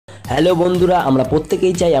Hello বন্ধুরা, আমরা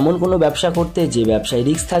প্রত্যেকেই চাই এমন কোনো ব্যবসা করতে যে ব্যবসায়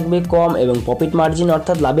রিস্ক থাকবে কম এবং প্রফিট মার্জিন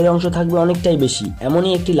অর্থাৎ লাভের অংশ থাকবে অনেকটাই বেশি।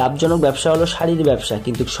 এমনই একটি লাভজনক ব্যবসা হলো শাড়ির ব্যবসা।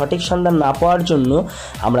 কিন্তু সঠিক সন্ধান না পাওয়ার জন্য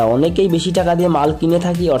আমরা অনেকেই বেশি টাকা দিয়ে মাল কিনে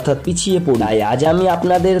থাকি অর্থাৎ পিছিয়ে পড়ি। তাই আজ আমি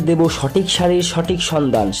আপনাদের দেব সঠিক শাড়ির সঠিক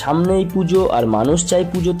সন্ধান। সামনেই পুজো আর মানুষ চাই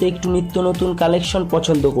পুজোতে একটু নিত্য নতুন কালেকশন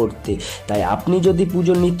পছন্দ করতে। তাই আপনি যদি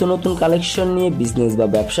পুজোর নিত্য নতুন কালেকশন নিয়ে বিজনেস বা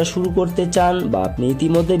ব্যবসা শুরু করতে চান বা আপনি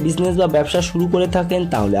ইতিমধ্যে বিজনেস বা ব্যবসা শুরু করে থাকেন,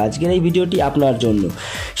 তাহলে আজকের এই ভিডিওটি আপনার জন্য।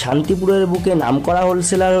 শান্তিপুরের বুকে নামকরা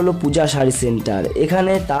হোলসেলার হলো পূজা শাড়ি সেন্টার।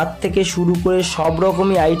 এখানে তার থেকে শুরু করে সব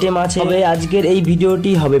রকমই আইটেম আছে। তবে আজকের এই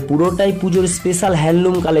ভিডিওটি হবে পুরোটাই পুজোর স্পেশাল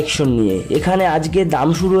হ্যান্ডলুম কালেকশন নিয়ে। এখানে আজকে দাম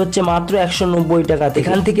শুরু হচ্ছে মাত্র 190 টাকা।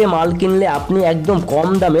 এখান থেকে মাল কিনলে আপনি একদম কম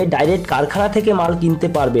দামে ডাইরেক্ট কারখানা থেকে মাল কিনতে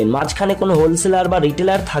পারবেন। মাঝখানে কোনো হোলসেলার বা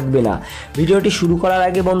রিটেলার থাকবে না। ভিডিওটি শুরু করার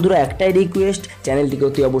আগে বন্ধুরা একটাই রিকোয়েস্ট, চ্যানেলটিকে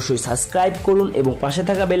অতি অবশ্যই সাবস্ক্রাইব করুন এবং পাশে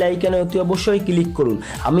থাকা বেল আইকনে অতি অবশ্যই ক্লিক করুন।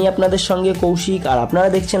 আমি আপনাদের সঙ্গে কৌশিক, আর আপনারা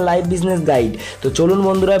দেখছেন লাইভ বিজনেস গাইড। তো চলুন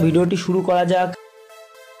বন্ধুরা ভিডিওটি শুরু করা যাক।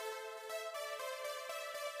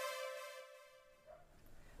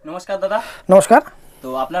 নমস্কার দাদা। নমস্কার। তো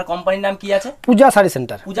আপনার কোম্পানির নাম কি আছে? পূজা শাড়ি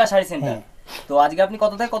সেন্টার। পূজা শাড়ি সেন্টার। তো আজকে আপনি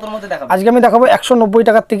কত থেকে কতর মধ্যে দেখাবেন? আজকে আমি দেখাবো 190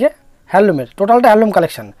 টাকার থেকে হ্যান্ডলুমের, টোটালটা হ্যান্ডলুম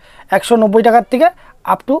কালেকশন। 190 টাকার থেকে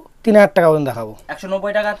আপ টু 3000 টাকা পর্যন্ত দেখাবো।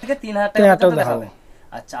 190 টাকার থেকে 3000 টাকা দেখাবো।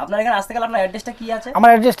 আচ্ছা, আপনার এখানে আসতে গেলে আপনার অ্যাড্রেসটা কি আছে? আমার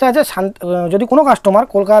অ্যাড্রেসটা আছে যদি কোনো কাস্টমার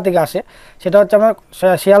কলকাতা থেকে আসে, সেটা হচ্ছে আমার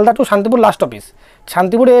Sealdah two Shantipur last office.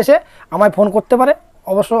 শান্তিপুরে এসে আমায় ফোন করতে পারে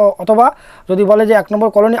অবশ্য, অথবা যদি বলে যে 1 নম্বর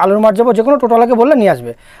কলোনি আলুরমাঠ যাবো, যে কোনো টোটালকে বললে নিয়ে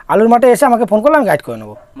আসবে। আলুরমাঠে এসে আমাকে ফোন করলে আমি গাইড করে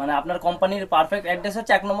নেবো। মানে আপনার কোম্পানির পারফেক্ট অ্যাড্রেস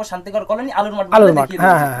হচ্ছে 1 নম্বর শান্তিগড় কলোনি আলুরমাঠ।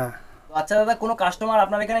 হ্যাঁ হ্যাঁ হ্যাঁ। আচ্ছা দাদা, কোনো কাস্টমার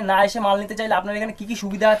আপনার এখানে না এসে মাল নিতে চাইলে আপনার এখানে কি কি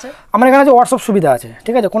সুবিধা আছে? আমার এখানে আছে হোয়াটসঅ্যাপ সুবিধা আছে,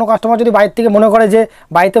 ঠিক আছে। কোনো কাস্টমার যদি বাইরে থেকে মনে করে যে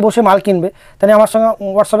বাড়িতে বসে মাল কিনবে, তাহলে আমার সঙ্গে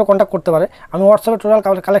হোয়াটসঅ্যাপে কন্ট্যাক্ট করতে পারে। আমি হোয়াটসঅ্যাপে টোটাল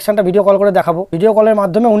কালেকশনটা ভিডিও কল করে দেখাবো। ভিডিও কলের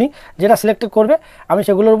মাধ্যমে উনি যেটা সিলেক্টেড করবে আমি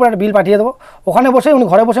সেগুলোর উপর একটা বিল পাঠিয়ে দেবো। ওখানে বসে উনি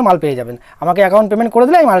ঘরে বসে মাল পেয়ে যাবেন। আমাকে অ্যাকাউন্ট পেমেন্ট করে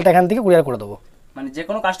দিলে আমি মালটা এখান থেকে কুরিয়ার করে দেবো। মানে যে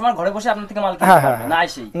কোনো কাস্টমার ঘরে বসে আপনার থেকে মাল কিনতে পারবে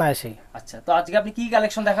না এসেই। আচ্ছা, তো আজকে আপনি কি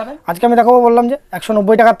কালেকশন দেখাবেন? আজকে আমি দেখাবো বললাম যে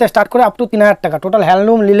 190 টাকার থেকে স্টার্ট করে আপ টু 3000 টাকা টোটাল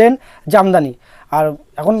হ্যান্ডলুম, লিলেন, জামদানি। আর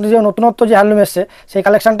এখন যে নতুনত্ব যে হ্যান্ডলুম এসছে সেই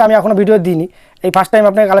কালেকশনটা আমি এখনো ভিডিও দিইনি। এই ফার্স্ট টাইম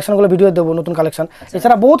আপনাকে কালেকশনগুলো ভিডিও দেবো, নতুন কালেকশন।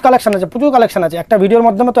 এছাড়া বহুত কালেকশন আছে, প্রচুর কালেকশন আছে। একটা ভিডিওর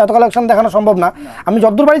মাধ্যমে তো এত কালেকশন দেখানো সম্ভব না। আমি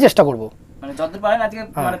যতদূর পারি চেষ্টা করবো, মানে যতদূর পারেন আজকে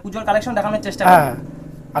মানে পুজোর কালেকশন দেখানোর চেষ্টা করব। হ্যাঁ,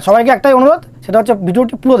 আর সবাইকে একটাই অনুরোধ, সেটা হচ্ছে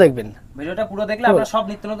ভিডিওটি পুরো দেখবেন। ভিডিওটা পুরো দেখলে আপনারা সব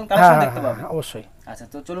নিত্য নতুন কালেকশন দেখতে পাবেন। অবশ্যই। আচ্ছা,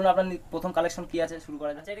 তো চলুন আপনার প্রথম কালেকশন কি আছে শুরু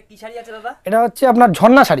করা যাক। এটা কি শাড়ি আছে দাদা? এটা হচ্ছে আপনার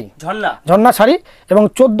ঝর্ণা শাড়ি। ঝর্ণা শাড়ি এবং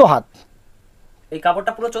 14 হাত। এই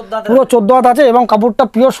কাপড়টা পুরো 14 হাত, পুরো 14 হাত আছে এবং কাপড়টা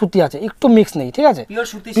পিওর সুতি আছে, একটু মিক্স নেই, ঠিক আছে।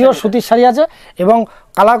 পিওর সুতির শাড়ি আছে এবং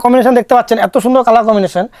কালার কম্বিনেশন দেখতে পাচ্ছেন, এত সুন্দর কালার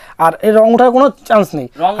কম্বিনেশন। আর এই রং ওঠার কোনো চান্স নেই।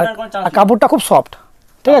 আর কাপড়টা খুব সফট,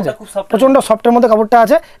 ঠিক আছে, প্রচন্ড সফটের মধ্যে কাপড়টা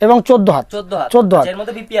আছে এবং 14 হাত।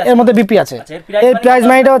 এর মধ্যে বিপি আছে। এর প্রাইস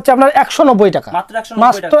মাইটা হচ্ছে আপনার 190 টাকা,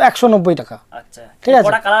 মাত্র 190 টাকা। ঠিক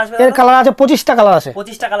আছে। এর কালার আছে 25টা কালার আছে,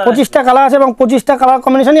 25টা কালার আছে এবং 25টা কালার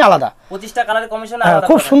কম্বিনেশনই আলাদা। 25টা কালারের কম্বিনেশন আলাদা,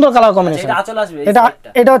 খুব সুন্দর কালার কম্বিনেশন।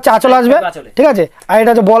 এটা হচ্ছে আঁচল আসবে, ঠিক আছে। আর এটা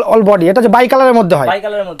হচ্ছে অল বডি, এটা হচ্ছে বাই কালারের মধ্যে হয়,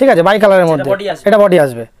 ঠিক আছে, বাই কালারের মধ্যে এটা বডি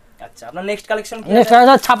আসবে। আচ্ছা, আপনার নেক্সট কালেকশন কি? নেক্সট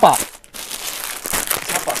কালেকশন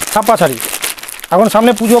ছাপা শাড়ি। এখন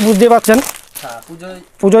সামনে পুজো, বুঝতেই পারছেন,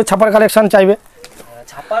 পুজোয় ছাপার কালেকশন চাইবে।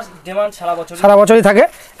 ছাপার ডিমান্ড সারা বছরই থাকে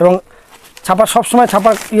এবং ছাপার সবসময়,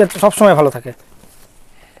 ছাপার সবসময় ভালো থাকে।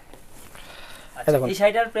 এই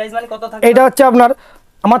শাড়িটার প্রাইস মানে কত থাকে? এটা হচ্ছে আপনার,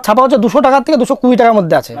 আমার ছাপা হচ্ছে 200 টাকা থেকে 220 টাকার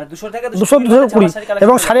মধ্যে আছে, 220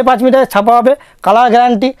 এবং 5.5 মিটার ছাপা হবে। কালার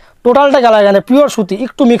গ্যারান্টি, টোটালটা কালার গ্যারান্টি, পিওর সুতি,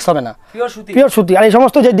 একটু মিক্স হবে না, পিওর সুতি। আর এই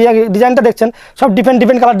সমস্ত যে ডিজাইনটা দেখছেন সব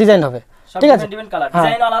ডিফারেন্ট কালার ডিজাইন হবে, ঠিক আছে।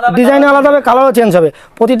 ডিজাইন আলাদা হবে, কালারও চেঞ্জ হবে।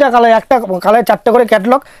 প্রতিটা কালার, একটা কালারে 4টে করে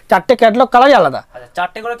ক্যাটলগ, 4টে ক্যাটলগ কালারই আলাদা।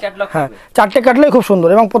 4টে করে ক্যাটলগ, হ্যাঁ, 4টে ক্যাটলগ খুব সুন্দর।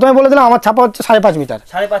 এবং প্রথমে বলে দিলাম আমার ছাপা হচ্ছে 5.5 মিটার,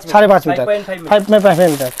 5.5 মিটার, 5.5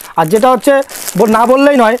 মিটার। আর যেটা হচ্ছে না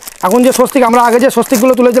বললেই নয়, এখন যে স্বস্তিক, আমরা আগে যে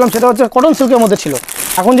স্বস্তিকগুলো তুলেছিলাম সেটা হচ্ছে কটন সিল্কের মধ্যে ছিল।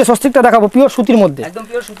 এখন যে স্বস্তিকটা দেখাবো পিওর সুতির মধ্যে,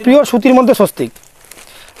 পিওর সুতির মধ্যে স্বস্তিক,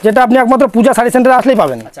 যেটা আপনি একমাত্র পূজা শাড়ি সেন্টারে আসলেই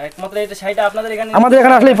পাবেন। আচ্ছা, একমাত্র এটা শাড়িটা আপনাদের এখানে, আমাদের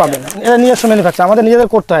এখানে আসলেই পাবেন। এটা নিজস্ব ম্যানুফ্যাকচার, আমাদের নিজেদের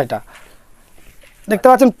করতে হয়। এটা দেখতে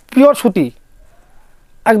পাচ্ছেন পিওর সুতি,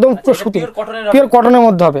 একদম পুরো সুতি, পিওর কটনের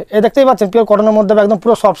মধ্যে হবে। এই দেখতেই পাচ্ছেন পিওর কটনের মধ্যে হবে, একদম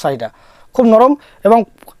পুরো সফট শাড়িটা, খুব নরম এবং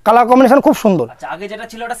কালার কম্বিনেশন খুব সুন্দর। আচ্ছা, আগে যেটা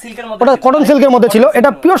ছিল ওটা সিল্কের মধ্যে, ওটা কটন সিল্কের মধ্যে ছিল, এটা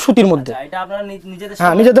পিওর সুতির মধ্যে। এটা আপনারা নিজেদের,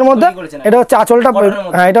 হ্যাঁ, নিজেদের মধ্যে। এটা হচ্ছে আঁচলটা,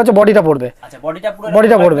 হ্যাঁ, এটা হচ্ছে বডিটা পড়বে। আচ্ছা,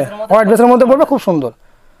 বডিটা পড়বে হোয়াইট ড্রেসের মধ্যে পড়বে, খুব সুন্দর।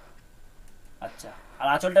 আচ্ছা, আর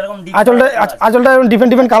আঁচলটা এরকম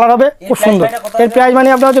ডিফারেন্ট কালার হবে, খুব সুন্দর। এর প্রাইস মানে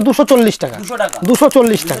আপনার হচ্ছে 240 টাকা,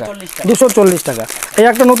 240 টাকা, 240 টাকা। এই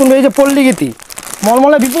একটা নতুন বেরিয়েছে পল্লী গীতি,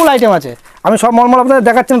 মলমলে বিপুল আইটেম আছে, আমি সব মলমল আপনাদের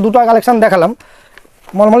দেখাচ্ছি, দুটো কালেকশন দেখালাম।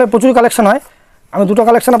 মলমলে প্রচুর কালেকশন হয়, আমি দুটো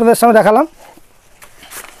কালেকশন আপনাদের সামনে দেখালাম।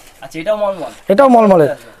 আচ্ছা এটাও মলমল, এটাও মলমলের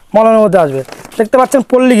মলমলের মধ্যে আসবে। দেখতে পাচ্ছেন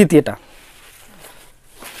পল্লী গীতি এটা।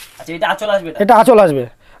 আচ্ছা এটা আঁচল আসবে, এটা আঁচল আসবে,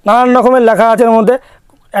 নানান রকমের লেখা আছে এর মধ্যে,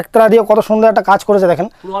 একতারা দিয়ে কত সুন্দর একটা কাজ করেছে দেখেন।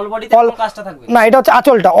 অল বডিতে কাজটা থাকবে না, এটা হচ্ছে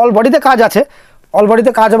আঁচলটা, অল বডিতে কাজ আছে, অল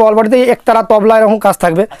বডিতে কাজ হবে, অল বডিতে একতারা তবলা এরকম কাজ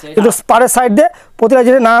থাকবে, কিন্তু পাড়ের সাইড দিয়ে প্রতিটা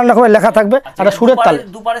জিনিস নানান রকমের লেখা থাকবে। আর সুরের তালে,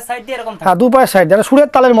 দুপারের সাইড দিয়ে এরকম থাকবে, হ্যাঁ দুপারের সাইড দিয়ে সুরের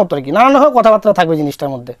তালের মতো আর কি, নানান রকম কথাবার্তা থাকবে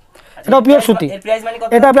জিনিসটার মধ্যে। এটাও পিওর সুতি,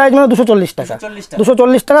 এটা প্রাইস মানে 240 টাকা।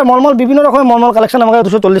 240 টাকা মলমল, বিভিন্ন রকমের মলমল কালেকশন আমাদের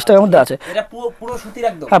 240 টাকার মধ্যে আছে। এটা পুরো সুতির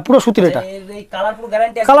একদম, হ্যাঁ পুরো সুতির। এটা এই কালার পুরো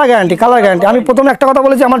guarantee, colour guarantee, colour guarantee. আমি প্রথমে একটা কথা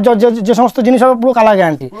বলেছি, আমার যে সমস্ত জিনিস হবে পুরো colour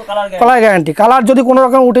guarantee, colour guarantee. Colour যদি কোনো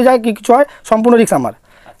রকম উঠে যায়, কিছু হয়, সম্পূর্ণ রিস্ক আমার।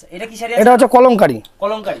 এটা কি শাড়ি? এটা হচ্ছে কলমকারি।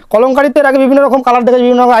 কলমকারিতে এর আগে বিভিন্ন রকম কালার দেখেছেন,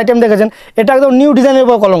 বিভিন্ন রকম আইটেম দেখেছেন। এটা একদম নিউ ডিজাইনের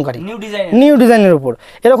উপর কলমকারি, নিউ ডিজাইনের উপর।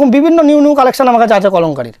 এরকম বিভিন্ন নিউ কালেকশন আমার কাছে আছে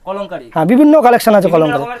কলমকারির। হ্যাঁ বিভিন্ন কালেকশন আছে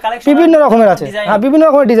কলমকারি, বিভিন্ন রকমের আছে। হ্যাঁ বিভিন্ন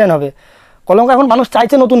রকমের ডিজাইন হবে কলমকারি। এখন মানুষ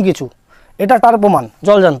চাইছে নতুন কিছু, এটা তার প্রমাণ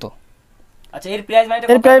জলজান্ত। আচ্ছা এর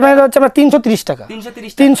প্রাইস মানে হচ্ছে আমরা 330 টাকা।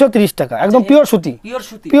 330 টাকা একদম পিওর সুতি,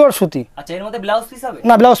 পিওর সুতি। আচ্ছা এর মধ্যে ব্লাউজ পিস হবে?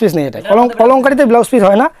 না ব্লাউজ পিস নেই, এটা কলমকারিতে ব্লাউজ পিস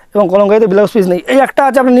হয় না, এবং কলমকারিতে ব্লাউজ পিস নেই। এই একটা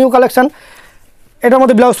আছে আপনার নিউ কালেকশন, এটার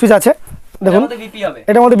মধ্যে ব্লাউজ পিস আছে দেখুন,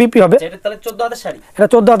 এটার মধ্যে বিপি হবে। এটা তাহলে 14 হাতের শাড়ি, এটা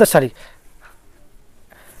 14 হাতের শাড়ি।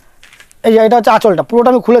 এই যে এটা হচ্ছে আঁচলটা, পুরোটা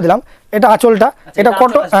আমি খুলে দিলাম। এটা আঁচলটা, এটা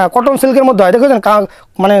কটন সিল্কের মধ্যে হয়। দেখেছেন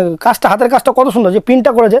মানে কাজটা, হাতের কাজটা কত সুন্দর, যে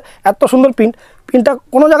প্রিন্টটা করেছে এত সুন্দর প্রিন্টটা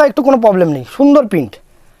কোনো জায়গায় একটু কোনো প্রবলেম নেই, সুন্দর প্রিন্ট।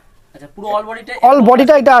 আচ্ছা পুরো অল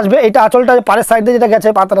বডিটা এটা আসবে। এটা আঁচলটা পাড়ের সাইড দিয়ে যেটা গেছে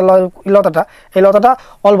পাতাটা, লতাটা, এই লতাটা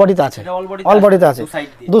অল বডিতে আছে, অল বডিতে আছে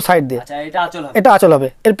দু সাইড দিয়ে। আচ্ছা এটা আঁচল হবে।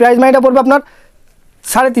 এর প্রাইস মাইটা পড়বে আপনার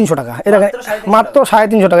 350 টাকা। এটা মাত্র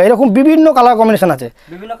 350 টাকা। এরকম বিভিন্ন কালার কম্বিনেশন আছে,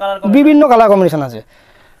 বিভিন্ন কালার কম্বিনেশন আছে।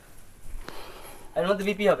 এর মধ্যে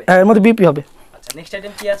বিপি হবে? হ্যাঁ এর মধ্যে বিপি হবে। আচ্ছা নেক্সট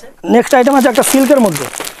আইটেম কি আছে? নেক্সট আইটেম আছে একটা সিল্কের মধ্যে,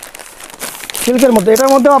 সিল্কের মধ্যে। এটার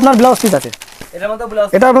মধ্যেও আপনার ব্লাউজ পিস আছে, এটার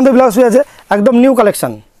মধ্যে ব্লাউজ পিস আছে। একদম নিউ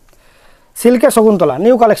কালেকশন, সিল্কের শকুন্তলা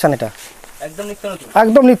নিউ কালেকশন। এটা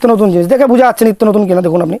একদম নিত্য নতুন জিনিস, দেখে বোঝা যাচ্ছে নিত্য নতুন কিনা।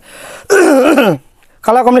 দেখুন আপনি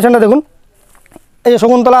কালার কম্বিনেশনটা দেখুন। এই যে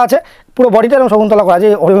শকুন্তলা আছে, পুরো বডিটা এরকম শকুন্তলা করা আছে,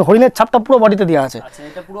 হরিণের ছাপটা পুরো বডিতে দেওয়া আছে,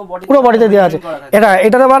 পুরো বডিতে দেওয়া আছে।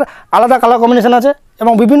 এটার আবার আলাদা কালার কম্বিনেশন আছে,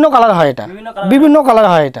 এবং বিভিন্ন কালার হয়। এটা বিভিন্ন কালার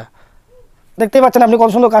হয়। এটা দেখতেই পাচ্ছেন আপনি কত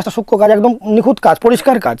সুন্দর কাজটা, সূক্ষ্ম কাজ, একদম নিখুঁত কাজ,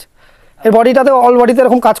 পরিষ্কার কাজ। এর বডিটাতে অল বডিতে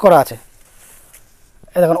এরকম কাজ করা আছে,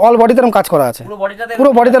 এই দেখুন অল বডিতে এরকম কাজ করা আছে, পুরো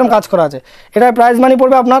বডিতে এরকম কাজ করা আছে। এটার প্রাইস মানি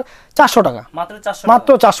পড়বে আপনার 400 টাকা, মাত্র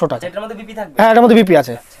 400 টাকা। হ্যাঁ এটার মধ্যে বিপি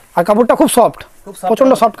আছে, আর কাপড়টা খুব সফট,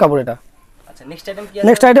 প্রচন্ড সফট কাপড় এটা।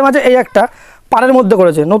 নেক্সট আইটেম আছে এই একটা পাড়ের মধ্যে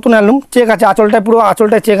করেছে, নতুন হ্যান্ডলুম, চেক আছে আঁচলটায়, পুরো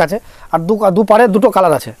আঁচলটায় চেক আছে। আর দু পাড়ে দুটো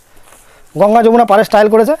কালার আছে, গঙ্গা যমুনা পাড়ে স্টাইল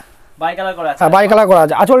করেছে, বাই কালার করা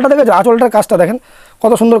আছে। আঁচলটা দেখেছো, আঁচলটার কাজটা দেখেন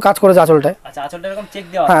কত সুন্দর কাজ করেছে আঁচলটায়।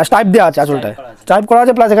 হ্যাঁ স্টাইপ দেওয়া আছে আঁচলটায়, স্টাইপ করা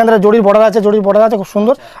আছে, প্লাস এখান থেকে জরির বর্ডার আছে, খুব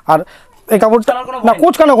সুন্দর। আর এই কাপড়টা না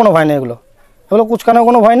কুচকানো কোনো ভয় নেই, এগুলো কুচকানো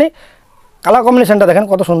কোনো ভয় নেই। কালার কম্বিনেশনটা দেখেন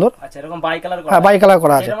কত সুন্দর। হ্যাঁ বাই কালার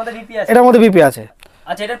করা আছে, এটার মধ্যে বিপি আছে।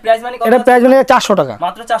 এটার প্রাইস মানে 400 টাকা,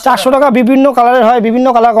 400 টাকা। বিভিন্ন কালারের হয়, বিভিন্ন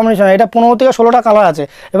কালার কম্বিনেশন। এটা 15 থেকে 16টা কালার আছে,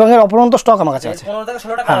 এবং এর অপরন্ত স্টক আমার কাছে আছে,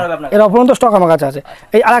 এর অপরন্ত স্টক আমার কাছে আছে।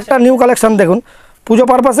 এই আর একটা নিউ কালেকশন দেখুন, পুজো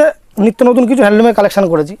পারপাসে নিত্য নতুন কিছু হ্যান্ডলুমের কালেকশন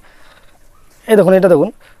করেছি। এই দেখুন, এটা দেখুন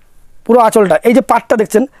পুরো আঁচলটা, এই যে পাটটা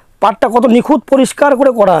দেখছেন, পাটটা কত নিখুঁত পরিষ্কার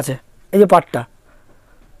করে করা আছে। এই যে পাটটা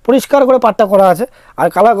পরিষ্কার করে পাটটা করা আছে, আর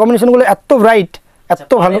কালার কম্বিনেশনগুলো এত ব্রাইট,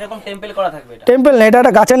 এত ভালো। টেম্পল নেই, এটা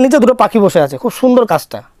একটা গাছের নিচে দুটো পাখি বসে আছে, খুব সুন্দর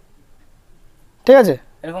কাজটা, ঠিক আছে।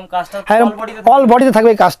 হ্যাঁ অল বডিতে থাকবে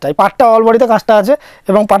এই কাজটা, এই পাটটা অল বডিতে কাজটা আছে,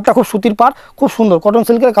 এবং পাটটা খুব সুতির পাট, খুব সুন্দর কটন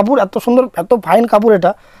সিল্কের কাপড়, এত সুন্দর, এত ফাইন কাপড়।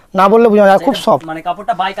 এটা না বললে বোঝা যায়, খুব সফট। মানে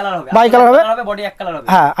কাপড়টা বাই কালার হবে, বডি এক কালার হবে।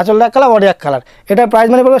 হ্যাঁ আঁচলটা এক কালার, বডি এক কালার। এটার প্রাইস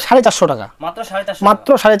মানে পড়বে 450 টাকা, মাত্র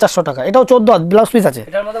 450 টাকা। এটাও 14 হাত ব্লাউজ পিস আছে,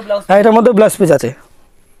 হ্যাঁ এটার মধ্যে ব্লাউজ পিস আছে।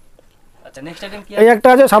 এই একটা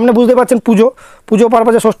আছে সামনে, বুঝতে পারছেন পুজো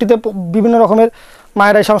পারপাসে, ষষ্ঠীতে বিভিন্ন রকমের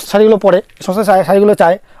মায়েরা এই সমস্ত শাড়িগুলো পরে, এই সমস্ত শাড়িগুলো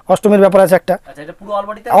চায়। অষ্টমীর ব্যাপার আছে একটা,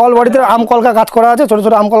 অল বডিতে আম কলকা কাজ করা আছে, ছোট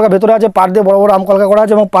ছোট আম কলকা ভেতরে আছে, পাড় দিয়ে বড় বড় আম কলকা করা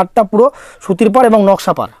আছে, এবং পাড়টা পুরো সুতির পাড় এবং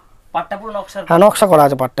নকশা পাড়, হ্যাঁ নকশা করা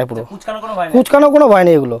আছে পাড়টায় পুরো। কুচকানো কোনো ভয়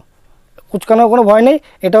নেই, এগুলো কুচকানোর কোনো ভয় নেই।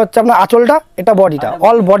 এটা হচ্ছে আপনার আঁচলটা, এটা বডিটা,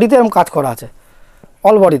 অল বডিতে এরকম কাজ করা আছে,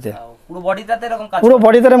 অল বডিতে, পুরো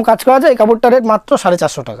বডিতে এরকম কাজ করা আছে। এই কাপড়টার রেট মাত্র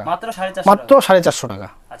 450 টাকা, মাত্র 450 টাকা।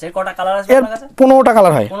 এর 15টা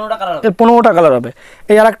কালার হয়, এর 15টা কালার হবে।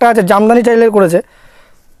 এই আর একটা আছে জামদানি টাইলের করেছে,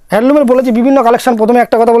 হ্যান্ডলুমের বলেছি বিভিন্ন কালেকশন। প্রথমে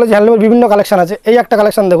একটা কথা বলেছি, হ্যান্ডলুমের বিভিন্ন কালেকশন আছে। এই একটা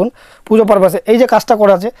কালেকশন দেখুন পুজো পারপাসে, এই যে কাজটা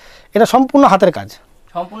করা আছে, এটা সম্পূর্ণ হাতের কাজ,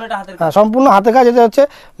 সম্পূর্ণ এটা হাতের কাজ। হ্যাঁ সম্পূর্ণ হাতের কাজ। এটা হচ্ছে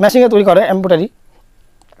মেশিনে তৈরি করে এমব্রয়ডারি,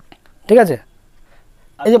 ঠিক আছে।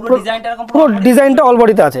 এই যে পুরো ডিজাইনটা অল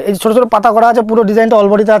বডিতে আছে, এই ছোট ছোট পাতা করা আছে, পুরো ডিজাইনটা অল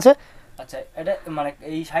বডিতে আছে। আচ্ছা এটা মানে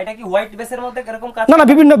এই শাড়িটা কি হোয়াইট বেসের মধ্যে এরকম কাজ? না না,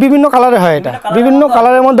 বিভিন্ন বিভিন্ন কালারে হয়, এটা বিভিন্ন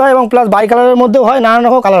কালারের মধ্যে হয় এবং প্লাস বাই কালারের মধ্যেও হয়, নানান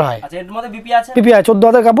রকম কালার হয়। আচ্ছা এর মধ্যে বিপি আছে? বিপি আছে, 14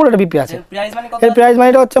 হাতের কাপড়, এটা বিপি আছে। প্রাইস মানে কত? এর প্রাইস মানে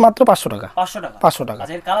হচ্ছে মাত্র 500 টাকা। 500 টাকা। 500 টাকা।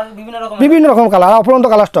 আচ্ছা এর কালার বিভিন্ন রকম কালার, অপরন্ত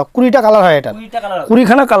কালার স্টক, 20টা কালার হয় এটা। 20টা কালার,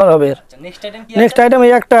 20খানা কালার হবে এর। আচ্ছা নেক্সট আইটেম কি? নেক্সট আইটেম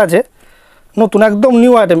এই একটা আছে নতুন, একদম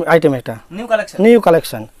নিউ আইটেম এটা, নিউ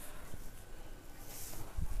কালেকশন।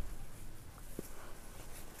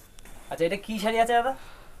 আচ্ছা এটা কি শাড়ি আছে দাদা?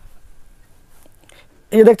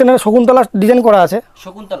 এই দেখতে না, শকুন্তলা ডিজাইন করা আছে,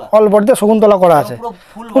 শকুন্তলা অল বডিতে শকুন্তলা করা আছে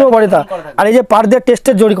পুরো বডিতে। আর এই যে পার দিয়ে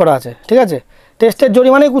টেস্টের জড়ি করা আছে, ঠিক আছে। টেস্টের জড়ি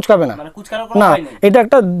মানে কুচকাবে না, না এটা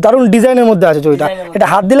একটা দারুণ ডিজাইনের মধ্যে আছে জড়িটা, এটা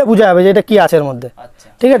হাত দিলে বোঝা যাবে যে এটা কি আছে এর মধ্যে,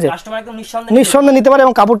 ঠিক আছে। নিঃসন্দেহে নিতে পারে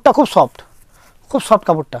এবং কাপড়টা খুব সফট, খুব সফট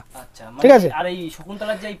কাপড়টা, ঠিক আছে। আর এই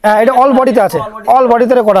শকুন্তলার যে এটা অল বডিতে আছে, অল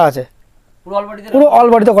বডিতে করা আছে, পুরো অল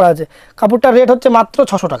বডিতে করা আছে। কাপড়টার রেট হচ্ছে মাত্র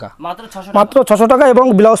 600 টাকা, মাত্র 600 টাকা এবং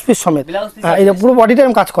ব্লাউজ পিস সমেত। হ্যাঁ এই যে পুরো বডিতে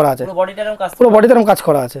এরকম কাজ করা আছে, পুরো বডিতে এরকম কাজ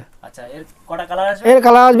করা আছে। আচ্ছা এর কটা কালার আছে? এর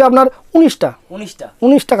কালার আসবে আপনার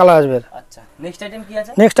 19টা কালার আসবে। আচ্ছা নেক্সট আইটেম কি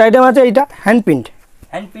আছে? নেক্সট আইটেম আছে এইটা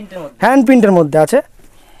হ্যান্ড প্রিন্টের মধ্যে আছে,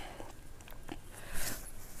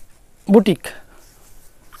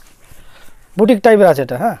 বুটিক টাইপের আছে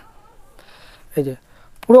এটা। হ্যাঁ এই যে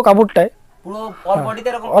পুরো কাপড়টায় পুরো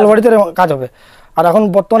অল বডিতে এরকম কাজ হবে। আর এখন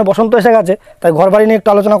বর্তমানে বসন্ত এসে গেছে, তাই ঘরবাড়ি নিয়ে একটু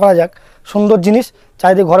আলোচনা করা যাক। সুন্দর জিনিস,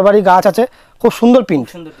 চারিদিকে ঘরবাড়ি গাছ আছে, খুব সুন্দর প্রিন্ট,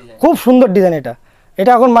 খুব সুন্দর ডিজাইন।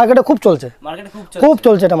 এটা এখন মার্কেটে খুব চলছে, খুব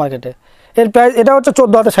চলছে এটা মার্কেটে। এর প্রাইস এটা হচ্ছে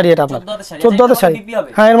 14 হাতের শাড়ি, এটা আপনার 14 হাতের শাড়ি।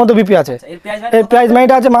 হ্যাঁ এর মধ্যে বিপি আছে। এর প্রাইস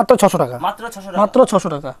মাইটা আছে মাত্র 600 টাকা, মাত্র 600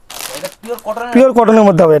 টাকা। পিওর কটনের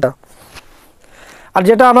মধ্যে হবে এটা। আর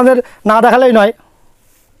যেটা আমাদের না দেখালেই নয়,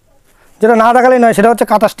 সেটা হচ্ছে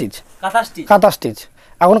কাঁথা স্টিচ।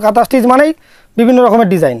 এখন কাঁথা স্টিচ মানেই বিভিন্ন রকমের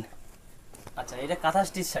ডিজাইন। আচ্ছা এটা কাঁথা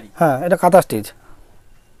স্টিচ শাড়ি। হ্যাঁ এটা কাঁথা স্টিচ,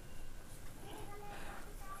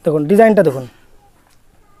 দেখুন ডিজাইনটা দেখুন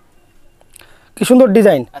কি সুন্দর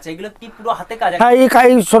ডিজাইন। আচ্ছা এগুলো কি পুরো হাতে কাজ? হ্যাঁ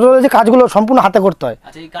এই ছোট ছোট যে কাজগুলো সম্পূর্ণ হাতে করতে হয়।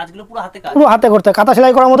 আচ্ছা এই কাজগুলো পুরো হাতে কাজ, পুরো হাতে করতে হয়, কাঁথা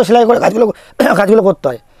সেলাই করার মতো সেলাই করে কাজগুলো করতে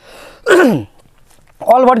হয়।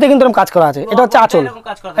 অল বডিতে কিন্তু এরকম কাজ করা আছে। এটা হচ্ছে আঁচল,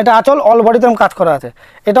 এটা আঁচল, অল বডিতে এরকম কাজ করা আছে।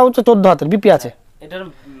 এটা হচ্ছে 14 হাতের বিপি আছে। এটার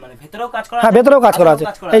মানে ভেতরেও কাজ করা আছে? হ্যাঁ ভেতরেও কাজ করা আছে,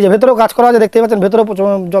 এই যে ভেতরেও কাজ করা আছে, দেখতেই পাচ্ছেন। ভেতরেও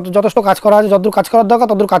যথেষ্ট কাজ করা আছে, যতদূর কাজ করার দরকার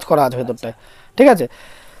ততদূর কাজ করা আছে ভেতরটায়, ঠিক আছে।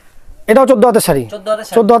 এটাও 14 হাতের শাড়ি,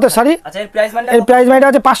 14 হাতের শাড়ি। আচ্ছা এর প্রাইস মাইটা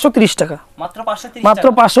আছে 530 টাকা, মাত্র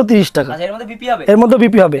 530 টাকা। আচ্ছা এর মধ্যে বিপি হবে? এর মধ্যে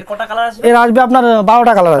বিপি হবে। কটা কালার আসবে? এর আসবে আপনার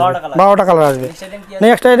 12টা কালার আসবে, 12টা কালার আসবে।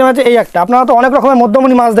 নেক্সট আইটেম আছে এই একটা। আপনারা তো অনেক রকমের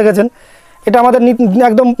মধ্যমণি মাছ দেখেছেন, এটা আমাদের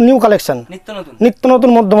একদম নিউ কালেকশন, নিত্য নতুন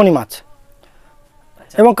মধ্যমণি মাছ।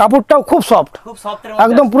 এবং কাপড়টাও খুব সফট,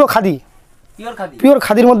 একদম পুরো খাদি, পিওর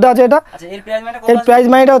খাদির মধ্যে আছে এটা। এর প্রাইস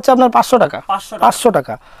মাইটা হচ্ছে আপনার 500 টাকা, 500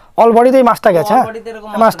 টাকা। অল বডিতে এই মাছটা গেছে, হ্যাঁ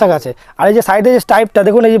মাছটা গেছে। আর এই যে সাইডে যে স্টাইপটা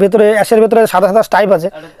দেখুন, এই যে ভেতরে অ্যাশের ভেতরে সাদা সাদা স্টাইপ আছে,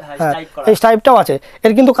 হ্যাঁ এই স্টাইপটাও আছে।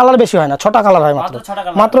 এর কিন্তু কালার বেশি হয় না, 6টা কালার হয়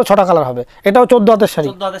মাত্র 6টা কালার হবে। এটাও 14 হাতের শাড়ি,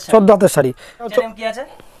 14 হাতের শাড়ি।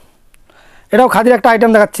 এটাও খাদির একটা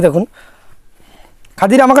আইটেম দেখাচ্ছি, দেখুন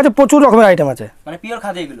খাদির আমার কাছে প্রচুর রকমের আইটেম আছে, মানে পিওর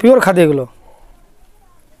খাদি, পিওর খাদি এগুলো।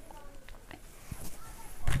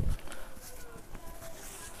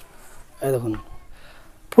 এই দেখুন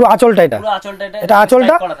পুরো আঁচলটা, এটা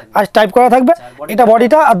আঁচলটা আর টাইপ করা থাকবে। এটা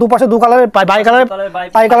বডিটা আর দুপাশে দু কালারের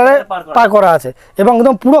বাই কালারের পার করা আছে এবং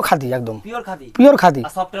একদম পুরো খাদি, একদম পিওর খাদি,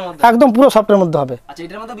 একদম পুরো সফটের মধ্যে হবে।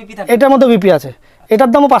 এটার মধ্যে বিপি আছে। এটার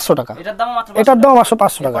দামও 500 টাকা, এটার দাম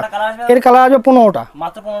 500 টাকা। এর কালার আসবে 15টা,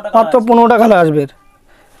 মাত্র 15টা কালার আসবে।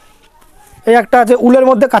 এই একটা আছে উলের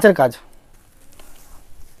মধ্যে কাচের কাজ।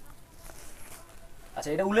 আচ্ছা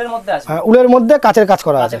এটা উলের মধ্যে আছে? হ্যাঁ উলের মধ্যে কাচের কাজ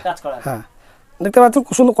করা আছে। হ্যাঁ দেখতে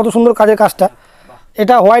পাচ্ছেন কত সুন্দর কাজের কাজটা।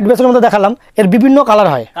 এটা হোয়াইট বেসের মধ্যে দেখালাম, এর বিভিন্ন কালার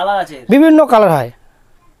হয়, বিভিন্ন কালার হয়,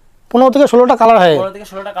 15 থেকে 16টা কালার হয়।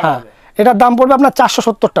 হ্যাঁ এটার দাম পড়বে আপনার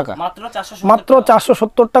 470 টাকা, মাত্র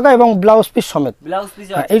 470 টাকা এবং ব্লাউজ পিস সমেত।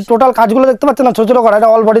 এই টোটাল কাজগুলো দেখতে পাচ্ছেন না, ছোট ছোট করা, এটা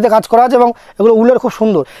অল বডিতে কাজ করা আছে এবং এগুলো উলের খুব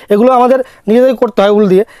সুন্দর। এগুলো আমাদের নিজেদেরই করতে হয় উল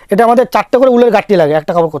দিয়ে। এটা আমাদের 4টে করে উলের গাঁটটি লাগে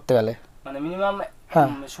একটা কাপড় করতে গেলে, মানে মিনিমাম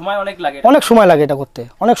সময় অনেক লাগে এটা করতে,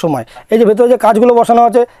 অনেক সময়। এই যে ভেতরে যে কাজগুলো বসানো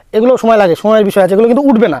আছে এগুলো সময় লাগে, সময়ের বিষয় আছে। এগুলো কিন্তু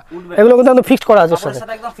উঠবে না, এগুলো কিন্তু একদম ফিক্সড করা আছে,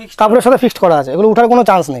 কাপড়ের সাথে ফিক্সড করা আছে, এগুলো উঠার কোনো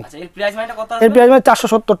চান্স নেই। এর প্রাইস মানে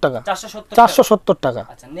 470 টাকা, 470 টাকা।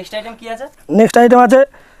 নেক্সট আইটেম কি আছে? নেক্সট আইটেম আছে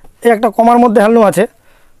এই একটা কমার মধ্যে হ্যান্ডলুম আছে,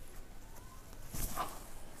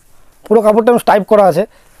 পুরো কাপড়টা টাইপ করা আছে।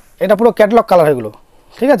 এটা পুরো ক্যাটালগ কালার, এগুলো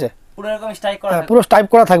ঠিক আছে, পুরো স্টাইপ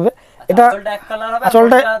করা থাকবে। এটা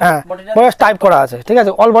আঁচলটা হ্যাঁ বয়স টাইপ করা আছে, ঠিক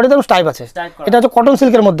আছে, অল বডিতে টাইপ আছে। এটা হচ্ছে কটন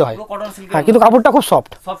সিল্কের মধ্যে হয়, হ্যাঁ, কিন্তু কাপড়টা খুব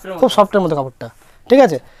সফট, খুব সফটের মধ্যে কাপড়টা, ঠিক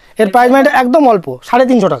আছে। এর প্রাইস মাইটা একদম অল্প,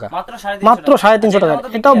 350 টাকা, মাত্র 350 টাকা।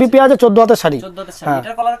 এটাও বিপি আছে 14 হাতের শাড়ি।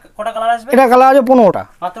 এটা কালার আছে 15টা,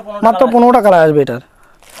 মাত্র 15টা কালার আসবে এটার।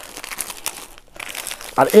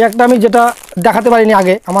 আর এই একটা আমি যেটা দেখাতে পারিনি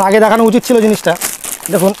আগে, আমার আগে দেখানো উচিত ছিল জিনিসটা।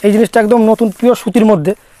 দেখুন এই জিনিসটা একদম নতুন পিওর সুতির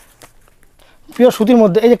মধ্যে, পিওর সুতির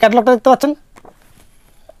মধ্যে। এই যে ক্যাটালগটা দেখতে পাচ্ছেন,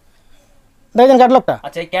 দেখেন ক্যাটালগটা।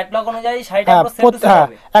 আচ্ছা, এই ক্যাটালগ অনুযায়ী শাড়িটা পুরো সেট টু সেট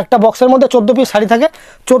হবে। একটা বক্সের মধ্যে 14 পিস শাড়ি থাকে,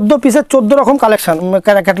 14 পিসের 14 রকম কালেকশন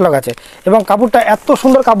ক্যাটালগ আছে। এবং কাপড়টা এত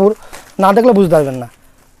সুন্দর কাপড়, না দেখলে বুঝতে পারবেন না।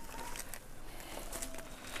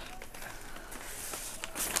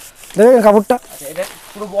 দেখেন কাপড়টা, এটা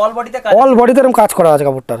পুরো অল বডিতে কাজ, অল বডিতে এরকম কাজ করা আছে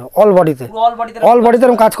কাপড়টার, অল বডিতে, অল বডিতে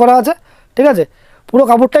এরকম কাজ করা আছে, ঠিক আছে। পুরো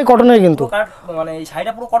কাপড়টাই কটনের, কিন্তু মানে এই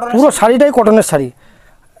শাড়িটা পুরো কটনের, পুরো শাড়িটাই কটনের শাড়ি।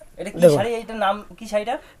 এটা কি শাড়ি, এইটার নাম কি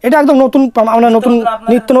শাড়িটা? এটা একদম নতুন, আমরা নতুন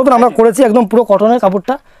নিত্য নতুন আমরা করেছি, একদম পুরো কটনের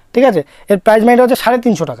কাপড়টা, ঠিক আছে। এর প্রাইস মাইটা হচ্ছে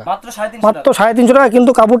 350 টাকা, মাত্র 350 টাকা,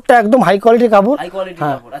 কিন্তু কাপড়টা একদম হাই কোয়ালিটির কাপড়। হাই কোয়ালিটির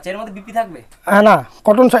কাপড়। আচ্ছা, এর মধ্যে বিপি থাকবে? হ্যাঁ, না,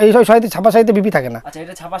 কটন এই সব শাড়িতে, ছাপা শাড়িতে বিপি থাকে না। আচ্ছা,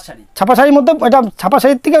 এটা ছাপা শাড়ি, ছাপা শাড়ির মধ্যে, এটা ছাপা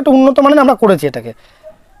শাড়ির থেকে একটু উন্নত মানের আমরা করেছি এটাকে,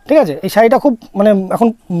 ঠিক আছে। এই শাড়িটা খুব মানে এখন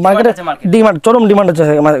মার্কেটে ডিমান্ড, চরম ডিমান্ড হচ্ছে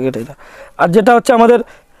মার্কেটে এটা। আর যেটা হচ্ছে আমাদের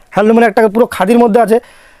হ্যান্ডলুমের একটা পুরো খাদির মধ্যে আছে,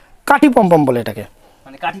 কাঠি পম্পম বলে এটাকে,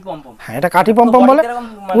 কাঠি পম্পম। হ্যাঁ, এটা কাঠি পম্পম বলে।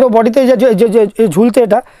 পুরো বডিতে যে ঝুলছে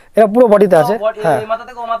এটা পুরো বডিতে আছে, হ্যাঁ,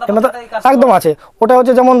 একদম আছে। ওটা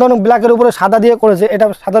হচ্ছে যেমন ধরুন ব্ল্যাকের উপরে সাদা দিয়ে করেছে, এটা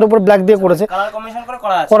সাদার উপরে ব্ল্যাক দিয়ে করেছে,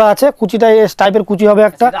 করা আছে। কুচিটা এই টাইপের কুচি হবে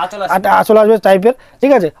একটা, আঁচল আসবে টাইপের,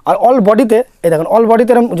 ঠিক আছে। আর অল বডিতে এই দেখুন, অল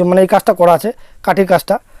বডিতে মানে এই কাজটা করা আছে, কাঠির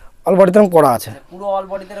কাজটা অল বডিতে এরকম করা আছে, পুরো অল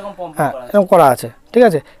বডিতে এরকম পম্পম হ্যাঁ, করা আছে, এরকম করা আছে, ঠিক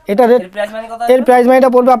আছে। এটা রেট, এর প্রাইস মাইটা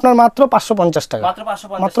পড়বে আপনার মাত্র 550 টাকা,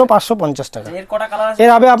 মাত্র 550 টাকা। এর কটা কালার আছে? এর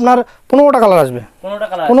হবে আপনার 15টা কালার আসবে,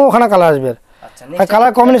 15খানা কালার আসবে। আর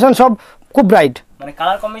কালার কম্বিনেশন সব খুব ব্রাইট, মানে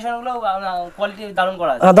কালার কম্বিনেশন গুলো কোয়ালিটি দারুণ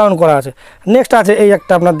করা আছে, দারুণ করা আছে। নেক্সট আছে এই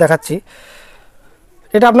একটা আপনার দেখাচ্ছি,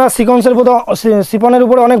 এটা আপনার সিকোয়েন্সের মতো, সিফনের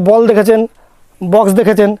উপরে অনেক বল দেখেছেন, বক্স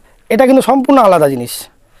দেখেছেন, এটা কিন্তু সম্পূর্ণ আলাদা জিনিস।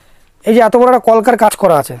 এই যে এত বড় একটা কলকার কাজ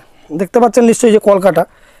করা আছে, দেখতে পাচ্ছেন নিশ্চয়ই, যে কলকাটা,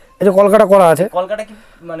 এই যে কলকাটা করা আছে, কলকাটা কি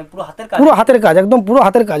মানে পুরো হাতের কাজ? পুরো হাতের কাজ, একদম পুরো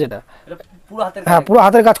হাতের কাজ, এটা পুরো হাতের, হ্যাঁ, পুরো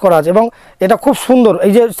হাতের কাজ করা আছে। এবং এটা খুব সুন্দর,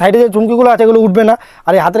 এই যে সাইডে যে চুমকিগুলো আছে এগুলো উঠবে না।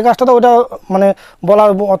 আর এই হাতের কাজটা তো ওটা মানে বলার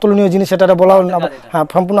অতুলনীয় জিনিস, সেটা বলা, হ্যাঁ,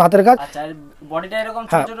 সম্পূর্ণ হাতের কাজ। বডিটা এরকম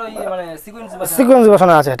ছোট ছোট মানে সিকোয়েন্স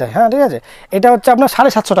বসানো আছে এটা, হ্যাঁ, ঠিক আছে। এটা হচ্ছে আপনার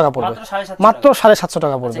 750 টাকা পড়বে, মাত্র 750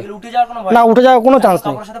 টাকা পড়বে। না, উঠে যাওয়ার কোনো চান্স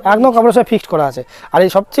নেই, একদম কাপড়ের সাথে ফিক্সড করা আছে। আর এই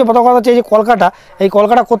সবচেয়ে বড় কথা হচ্ছে এই যে কলকাটা, এই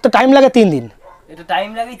কলকাটা করতে টাইম লাগে 3 দিন।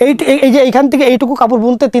 এই যে এইখান থেকে এইটুকু কাপড়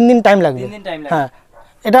বুনতে 3 দিন টাইম লাগবে, হ্যাঁ।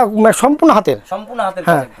 এটা সম্পূর্ণ হাতের,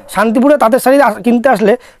 হ্যাঁ। শান্তিপুরে তাদের শাড়ি কিনতে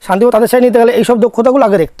আসলে, শান্তিপুর তাদের শাড়ি নিতে গেলে এইসব দক্ষতাগুলো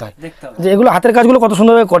আগে দেখতে হয়, যে এগুলো হাতের কাজগুলো কত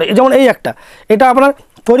সুন্দরভাবে করে। যেমন এই একটা, এটা আপনার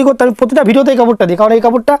তৈরি করতে আমি প্রতিটা ভিডিওতে এই কাপড়টা দিই, কারণ এই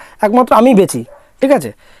কাপড়টা একমাত্র আমিই বেচি, ঠিক আছে,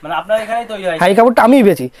 মানে আপনার এখানেই তৈরি হয়, হ্যাঁ, এই কাপড়টা আমিই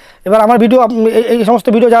বেচি। এবার আমার ভিডিও, এই সমস্ত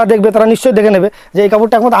ভিডিও যারা দেখবে তারা নিশ্চয়ই দেখে নেবে যে এই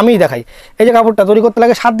কাপড়টা একমাত্র আমিই দেখাই। এই যে কাপড়টা তৈরি করতে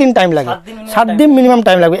লাগে 7 দিন টাইম লাগে, 7 দিন মিনিমাম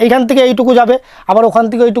টাইম লাগবে। এইখান থেকে এইটুকু যাবে, আবার ওখান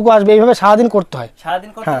থেকে এইটুকু আসবে, এইভাবে সারাদিন করতে হয়,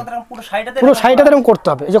 পুরো শাড়িটাতে এরকম করতে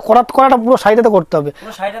হবে। এই যে করাটা পুরো শাড়িটাতে করতে হবে,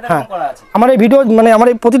 হ্যাঁ। আমার এই ভিডিও, মানে আমার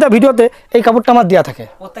এই প্রতিটা ভিডিওতে এই কাপড়টা আমার দেওয়া থাকে,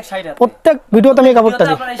 প্রত্যেক ভিডিওতে আমি এই কাপড়টা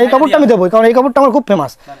দিই, এই কাপড়টা আমি দেবো, কারণ এই কাপড়টা আমার খুব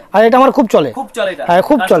ফেমাস, আর এটা আমার খুব চলে, হ্যাঁ,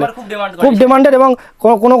 খুব চলে, খুব ডিমান্ডেড। এবং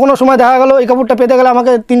কোনো সময় দেখা গেল এই কাপড়টা পেতে গেলে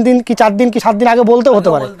আমাকে 3 দিন কি 4 দিন কি 7 দিন আগে বলতে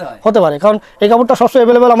হতে পারে, কারণ এই কাপড়টা সবসময়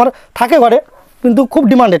অ্যাভেলেবেল আমার থাকে ঘরে, কিন্তু খুব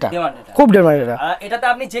ডিমান্ড, এটা খুব ডিমান্ড। এটাতে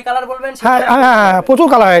আপনি যে কালার বলবেন, হ্যাঁ, হ্যাঁ, প্রচুর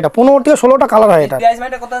কালার হয়, এটা 15 থেকে 16টা কালার হয়। এটা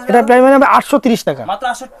এটা প্রাইস মানে 830 টাকা,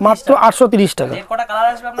 মাত্র 830 টাকা।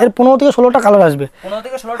 এর 15 থেকে 16টা কালার আসবে, 15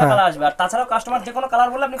 থেকে 16টা কালার আসবে। আর তাছাড়াও কাস্টমার যে কোনো কালার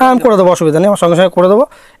বললে আপনি আমি করে দেবো, অসুবিধা নেই, আমার সঙ্গে সঙ্গে করে দেবো।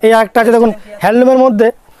 এই একটা আছে দেখুন, হ্যান্ডলুমের মধ্যে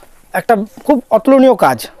একটা খুব অতুলনীয়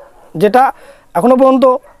কাজ, যেটা এখনো পর্যন্ত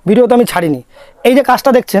ভিডিওতে আমি ছাড়িনি। এই যে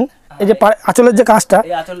কাজটা দেখছেন, এই যে আঁচলের যে কাজটা,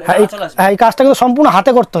 হ্যাঁ, এই কাজটা কিন্তু সম্পূর্ণ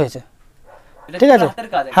হাতে করতে হয়েছে, ঠিক আছে,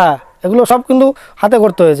 হ্যাঁ, এগুলো সব কিন্তু হাতে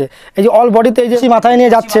করতে হয়েছে। এই যে অল বডিতে এই যে মাথায়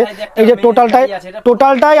নিয়ে যাচ্ছে, এই যে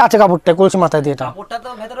টোটালটাই আছে কাপড়টা, কলসি মাথায় দিয়ে, এটা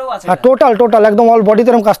হ্যাঁ, টোটাল একদম অল বডিতে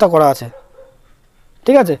এরকম কাজটা করা আছে,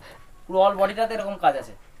 ঠিক আছে, পুরো অল বডিটাতে এরকম কাজ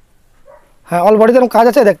আছে, হ্যাঁ, অল বডিতে এরকম কাজ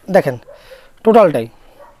আছে, দেখেন টোটালটাই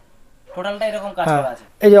এরকম কাজ করা আছে।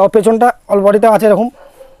 এই যে পেছনটা অল বডিতে আছে এরকম,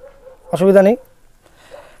 অসুবিধা নেই।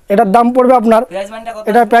 এটার দাম পড়বে আপনার,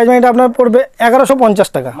 এটার প্রাইস মাইটা আপনার পড়বে 1150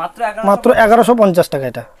 টাকা, মাত্র 1150 টাকা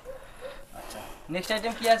এটা। নেক্সট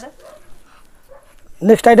আইটেম কি আছে?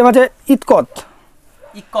 নেক্সট আইটেম আছে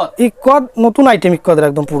ইক্কত, নতুন আইটেম ইক্কতের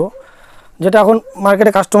একদম পুরো, যেটা এখন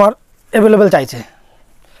মার্কেটে কাস্টমার অ্যাভেলেবেল চাইছে।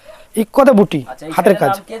 ইক্কতে বুটি, হাতের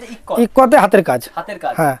কাজ, ইক্কতে হাতের কাজ,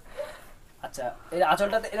 হ্যাঁ। আচ্ছা, এই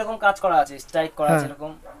আঁচলটাতে এরকম কাজ করা আছে, স্ট্রাইক করা আছে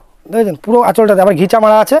এরকম, দেখেন পুরো আঁচলটাতে আবার ঘিচা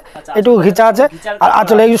মারা আছে, একটু ঘিচা আছে, আর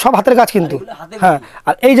আঁচলে এই সব হাতের কাজ কিন্তু, হ্যাঁ।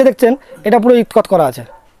 আর এই যে দেখছেন এটা পুরো ইক্কত করা আছে।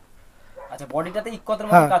 আচ্ছা, বডিটাতে ইক্কতের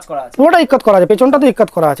মতো কাজ করা আছে, পুরোটা ইক্কত করা আছে, পেছনটাতে ইক্কত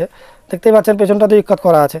করা আছে, দেখতেই পাচ্ছেন পেছনটাতে ইক্কত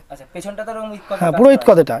করা আছে। আচ্ছা, পেছনটাতে এরকম ইক্কত, হ্যাঁ পুরো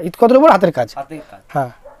ইক্কত, এটা ইক্কতের উপর হাতের কাজ,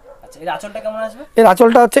 হ্যাঁ। আচ্ছা, এর আঁচলটা কেমন আসবে? এর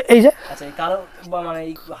আঁচলটা হচ্ছে এই যে, আচ্ছা, এই কালো মানে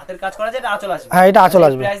এই হাতের কাজ করা আছে, এটা আঁচল আসবে, হ্যাঁ এটা আঁচল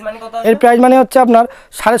আসবে। প্রাইস মানে কত? এর প্রাইস মানে হচ্ছে আপনার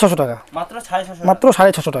 650 টাকা, মাত্র 650, মাত্র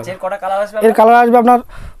 650 টাকা। এর কটা কালার আসবে? এর কালার আসবে আপনার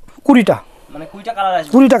 20টা, মানে 20টা কালার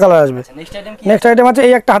আসবে, 20টা কালার আসবে। নেক্সট আইটেম কি? নেক্সট আইটেম আছে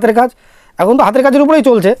এই একটা হাতের কাজ, এখন তো হাতের কাজের উপরেই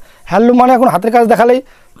চলছে হ্যান্ডলুম, মানে এখন হাতের কাজ দেখালেই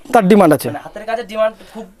তার ডিমান্ড আছে, মানে হাতের কাজের ডিমান্ড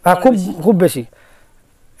খুব, হ্যাঁ খুব খুব বেশি।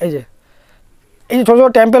 এই যে ছোট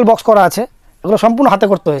ছোট টেম্পল বক্স করা আছে, এগুলো সম্পূর্ণ হাতে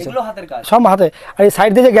করতে হয়েছে, এগুলো হাতের কাজ, সব হাতে। আর এই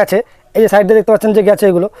সাইড দিয়ে যে গেছে, এই যে সাইড দিয়ে দেখতে পাচ্ছেন যে গেছে,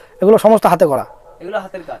 এগুলো সমস্ত হাতে করা, এগুলো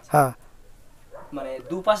হাতের কাজ, হ্যাঁ। মানে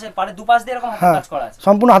দুপাশে পারে দুপাশ দিয়ে এরকম হাতের কাজ করা আছে,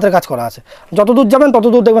 সম্পূর্ণ হাতের কাজ করা আছে, যত দূর যাবেন তত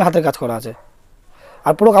দূর দেখবেন হাতের কাজ করা আছে।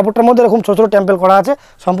 আর পুরো কাপড়টার মধ্যে এরকম ছোট ছোট টেম্পল করা আছে,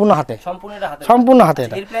 সম্পূর্ণ হাতে, সম্পূর্ণ হাতে।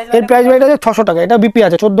 এটা এর প্রাইস এটা আছে 600 টাকা। এটা বিপি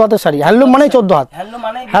আছে, 14 হাতের শাড়ি, হ্যান্ডলুম মানে 14 হাত,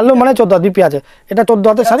 হ্যান্ডলুম মানে 14 হাত, বিপি আছে। এটা 14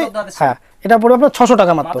 হাতের শাড়ি, হ্যাঁ। এটা পড়বে আপনার 600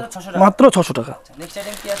 টাকা মাত্র, মাত্র 600 টাকা।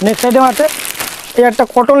 নেক্সট আইটেম আছে এই একটা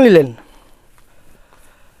কটন লিলেন,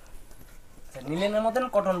 লিলেনের মধ্যে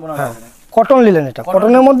কটন বোনানো আছে, কটন লিলেন, এটা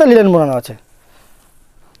কটনের মধ্যে লিলেন বোনানো আছে।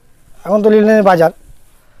 এখন তো লিলেনের বাজার,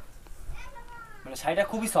 মানে শাড়িটা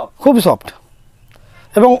খুবই সফট, খুবই সফট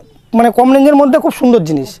এবং মানে কম রেঞ্জের মধ্যে খুব সুন্দর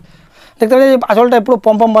জিনিস। দেখতে পাচ্ছি আঁচলটা পুরো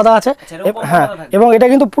পম্পম বাঁধা আছে, হ্যাঁ। এবং এটা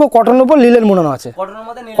কিন্তু পুরো কটনের উপর লিলেন বোনানো আছে,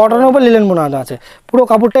 কটনের উপর লিলেন বোনানো আছে। পুরো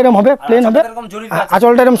কাপড়টা এরকম হবে, প্লেন হবে,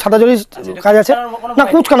 আঁচলটা এরকম সাদা জরি কাজ আছে, না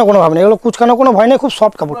কুচকানো কোনো ভাব নেই, এগুলো কুচকানো কোনো ভয় নেই, খুব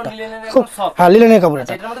সফট কাপড়টা, খুব, হ্যাঁ লিলেনের কাপড়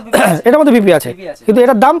এটা। এটার মধ্যে বিপি আছে, কিন্তু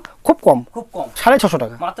এটার দাম খুব কম, 650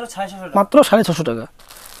 টাকা, মাত্র 650 টাকা।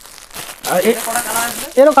 আর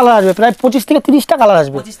এরও কালার আসবে প্রায় 25 থেকে 30টা কালার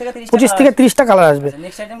আসবে, 25 থেকে 30টা কালার আসবে।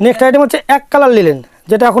 নেক্সট আইটেম হচ্ছে এক কালার লিলেন,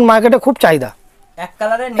 যেটা এখন মার্কেটে খুব চাহিদা,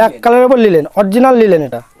 এক কালারের উপর লিলেন, অরিজিনাল লিলেন।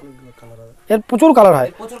 এটা এর প্রচুর কালার হয়,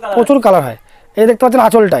 প্রচুর কালার হয়। এই দেখতে পাচ্ছেন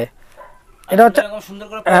আঁচলটায়, এটা হচ্ছে,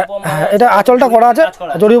 এটা আঁচলটা করা আছে,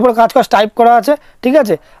 জরির উপরে কাজ করা, টাইপ করা আছে, ঠিক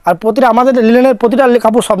আছে। আর প্রতিটা আমাদের লিলেনের প্রতিটা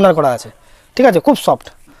কাপড় সফটনার করা আছে, ঠিক আছে, খুব সফট,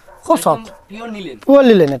 খুব সফট, পিওর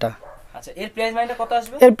লিলেন এটা। আচ্ছা, এর প্রাইস মাইটা কত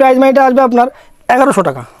আসবে? এর প্রাইস মাইটা আসবে আপনার 1100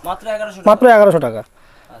 টাকা, মাত্র 1100 টাকা।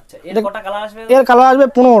 আচ্ছা, এর কটা কালার আসবে? এর কালার আসবে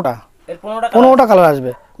 15টা, এর 15টা কালার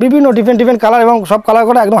আসবে, বিভিন্ন ডিফারেন্ট কালার, এবং সব কালার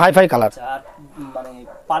করে একদম হাইফাই কালার। আর মানে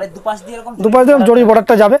পাড়ের দুপাশ দিয়ে এরকম জরি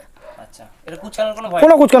বর্ডারটা যাবে। আচ্ছা, এর কুচকানোর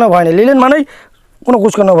কোনো কুচকানো ভয় নেই, লিলেন মানেই কোনো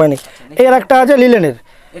কুচকানো ভয় নেই। এর একটা আছে লিলেনের,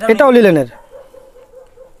 এটাও লিলেনের,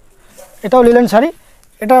 এটাও লিলেন শাড়ি,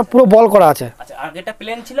 এটা পুরো বল করা আছে। আচ্ছা, আগেরটা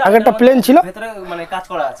প্লেন ছিল, আগেরটা প্লেন ছিল, ভিতরে মানে কাজ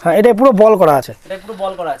করা আছে, হ্যাঁ এটা পুরো বল করা আছে, এটা পুরো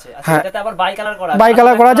বল করা আছে। আচ্ছা, এটাতে আবার বাই কালার করা আছে, বাই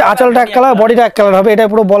কালার করা আছে, আঁচলটা এক কালার, বডিটা এক কালার হবে। এটা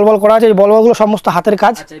পুরো বল বল করা আছে, এই বলগুলো সমস্ত হাতের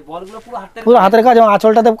কাজ। আচ্ছা, এই বলগুলো পুরো হাতের কাজ, এবং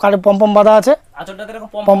আঁচলটাতে পম্পম বাঁধা আছে, আঁচলটাতে এরকম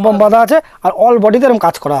পম্পম বাঁধা আছে, আর অল বডিতে এরকম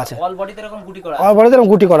কাজ করা আছে, অল বডিতে এরকম গুটি করা আছে, অল বডিতে এরকম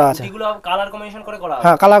গুটি করা আছে। এগুলো কালার কম্বিনেশন করে করা হয়,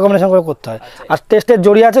 হ্যাঁ কালার কম্বিনেশন করে করতে হয়। আর টেস্টের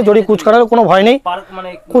জড়ি আছে, জড়ি কুচকানোর কোনো ভয় নেই, মানে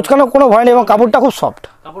কুচকানোর কোনো ভয় নেই, এবং কাপড়টা খুব সফট,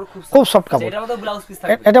 খুব সফট কাপড়। এটার মধ্যে ব্লাউজ পিস থাকবে,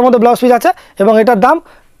 এটার মধ্যে ব্লাউজ পিস আছে, এবং এটার দাম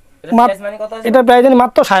এটার প্রাইস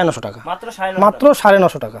মাত্র 950 টাকা, মাত্র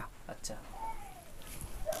 950 টাকা। আচ্ছা,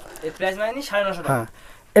 এর প্রাইস মানে 950 টাকা। হ্যাঁ,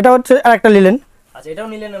 এটা হচ্ছে আরেকটা লিলেন। আচ্ছা, এটাও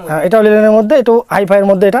লিলেনের মধ্যে, হ্যাঁ এটাও লিলেনের মধ্যে, একটু হাই ফাইয়ের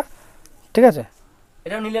মধ্যে এটা, ঠিক আছে,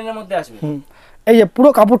 এটাও লিলেনের মধ্যে আসবে। এই যে পুরো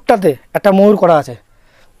কাপড়টাতে একটা ময়ূর করা আছে,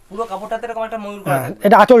 পুরো কাপড়টাতে এরকম একটা ময়ূর করা আছে।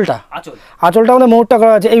 এটা আঁচলটা, আঁচলটা আমাদের ময়ূরটা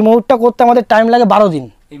করা আছে। এই ময়ূরটা করতে আমাদের টাইম লাগে 12 দিন।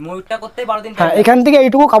 এই ময়ূরটা করতেই 12 দিন। হ্যাঁ, এখান থেকে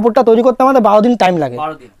এইটুকু কাপড়টা তৈরি করতে আমাদের 12 দিন টাইম লাগে,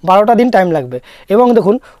 12টা দিন টাইম লাগবে। এবং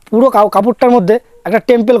দেখুন পুরো কাপড়টার মধ্যে একটা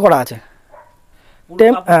টেম্পল করা আছে,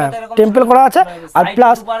 টেম্পল করা আছে, আর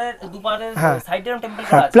প্লাস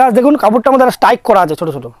প্লাস দেখুন কাপড়টার মধ্যে একটা স্টাইক করা আছে, ছোট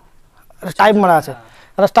ছোট স্টাইপ মারা আছে,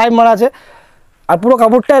 একটা স্টাইপ মারা আছে। আর পুরো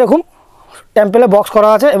কাপড়টা এরকম টেম্পলে বক্স করা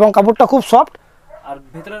আছে, এবং কাপড়টা খুব সফট, আর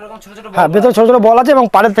ভেতরে এরকম ছোট ছোট, হ্যাঁ ভেতরে ছোট ছোট বল আছে, এবং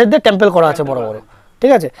পাড়ের সাইড দিয়ে টেম্পল করা আছে বড় বড়,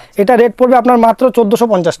 ঠিক আছে। এটা রেট পড়বে আপনার মাত্র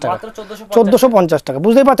 1450 টাকা, 1450 টাকা।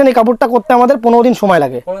 বুঝতেই পারছেন এই কাপড়টা করতে আমাদের 15 দিন সময়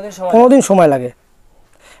লাগে, 15 দিন সময় লাগে।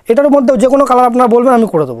 এটার মধ্যে যে কোনো কালার আপনারা বলবেন আমি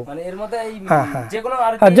করে দেবো, মানে এর মধ্যে হ্যাঁ হ্যাঁ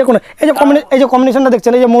যে কোনো এই যে কম্বিনেশনটা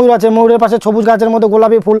দেখছেন, এই যে ময়ূর আছে, ময়ূরের পাশে সবুজ গাছের মধ্যে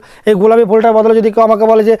গোলাপি ফুল, এই গোলাপি ফুলটার বদলে যদি কেউ আমাকে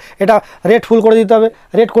বলে যে এটা রেড ফুল করে দিতে হবে,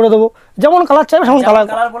 রেড করে দেবো। যেমন কালার চাইবে সেমন কালার,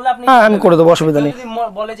 হ্যাঁ আমি করে দেবো, অসুবিধা নেই।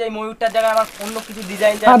 বলে যে ময়ূরটার জায়গায় আমার অন্য কিছু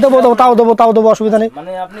ডিজাইন, হ্যাঁ দেবো, তাও দেবো, অসুবিধা নেই।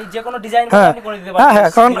 মানে আপনি যে কোনো ডিজাইন আপনি করে দিতে পারেন। হ্যাঁ হ্যাঁ,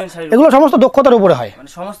 কারণ এগুলো সমস্ত দক্ষতার উপরে হয়,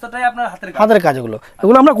 মানে সমস্তটাই আপনার হাতের কাজ,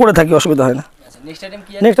 এগুলো আমরা করে থাকি, অসুবিধা হয় না। নেক্সট আইটেম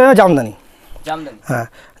কি? Next item Jamdani. জামদানি, হ্যাঁ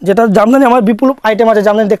যেটা জামদানি আমার বিপুল আইটেম আছে।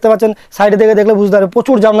 জামদানি দেখতে পাচ্ছেন, সাইডে দেখে দেখলে বুঝতে পারবে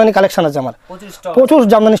প্রচুর জামদানি কালেকশন আছে আমার, প্রচুর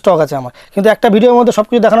জামদানি স্টক আছে আমার। কিন্তু একটা ভিডিওর মধ্যে সব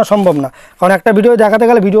কিছু দেখানো সম্ভব না, কারণ একটা ভিডিও দেখাতে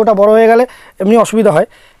গেলে ভিডিওটা বড় হয়ে গেলে এমনি অসুবিধা হয়।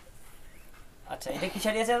 আচ্ছা এটা কি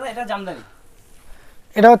শাড়ি আছে? এটা জামদানি,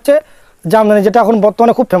 এটা হচ্ছে জামদানি যেটা এখন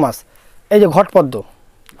বর্তমানে খুব ফেমাস। এই যে ঘট পদ্ম,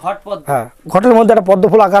 হ্যাঁ ঘটের মধ্যে একটা পদ্ম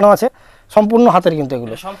ফুল আঁকানো আছে, সম্পূর্ণ হাতের কিন্তু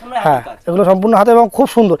এগুলো, হ্যাঁ এগুলো সম্পূর্ণ হাতে এবং খুব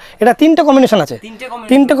সুন্দর। এটা 3টে কম্বিনেশন আছে,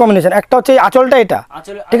 3টে কম্বিনেশন। একটা হচ্ছে এই আঁচলটা, এটা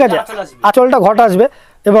ঠিক আছে, আঁচলটা ঘট আসবে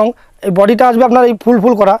এবং এই বডিটা আসবে আপনার এই ফুল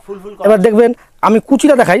ফুল করা। এবার দেখবেন আমি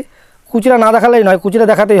কুচিটা দেখাই, কুচিটা না দেখালেই নয়, কুচিটা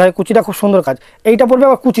দেখাতেই হয়। কুচিটা খুব সুন্দর কাজ। এইটা পড়বে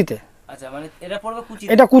আবার কুচিতে,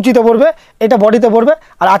 এটা কুচিতে পড়বে, এটা বডিতে পড়বে।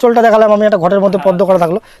 আর আঁচলটা দেখালাম আমি, একটা ঘটের মধ্যে পদ্ম করা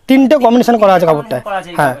থাকলো। 3টে কম্বিনেশন করা আছে কাপড়টায়,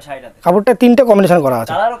 হ্যাঁ কাপড়টায় 3টে কম্বিনেশন করা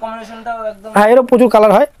আছে। হ্যাঁ এরও প্রচুর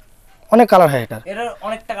কালার হয়, অনেক কালার হয়, এটার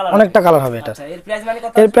অনেকটা কালার হবে। এটা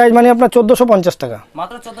এর প্রাইস মানে আপনার 1450 টাকা,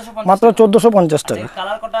 মাত্র 1450 টাকা।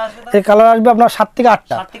 এই কালার আসবে আপনার 7 থেকে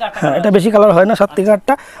 8টা, হ্যাঁ এটা বেশি কালার হয় না, 7 থেকে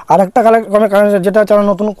 8টা। আর একটা কালার যেটা চালা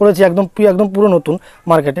নতুন করেছি, একদম পুরো নতুন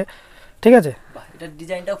মার্কেটে, ঠিক আছে।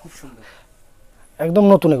 ডিজাইনটাও খুব সুন্দর, একদম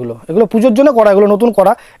নতুন। এগুলো পুজোর জন্য করা, এগুলো নতুন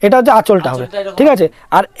করা। এটা হচ্ছে আঁচলটা হবে, ঠিক আছে।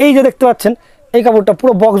 আর এই যে দেখতে পাচ্ছেন এই কাপড়টা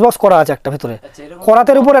পুরো বক্স করা আছে, একটা ভিতরে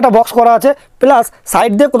করাতের উপর একটা বক্স করা আছে, প্লাস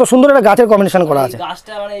সাইড দিয়ে কত সুন্দর একটা গাছের কম্বিনেশন করা আছে।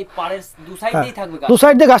 গাছটা মানে এই পাড়ের দু সাইডেই থাকবে, দু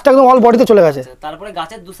সাইড দিয়ে গাছটা একদম অল বডিতে চলে গেছে। তারপরে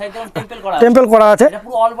গাছের দু সাইডে টেম্পল করা আছে, এটা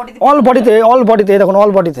পুরো অল বডিতে দেখুন,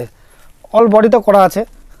 অল বডিতে করা আছে,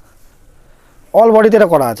 অল বডিতে এটা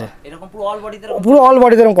করা আছে, এরকম পুরো অল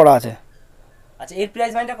বডিতে এরকম করা আছে। আচ্ছা এর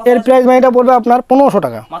প্রাইস মাইটা কত? এর প্রাইস মাইটা পড়বে আপনার 1500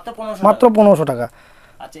 টাকা, মাত্র 1500 টাকা।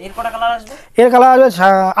 আচ্ছা এর কটা কালার আসবে? এর কালার আসবে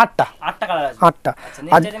 8টা কালার আসবে, 8টা।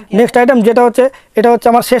 আর নেক্সট আইটেম যেটা হচ্ছে, এটা হচ্ছে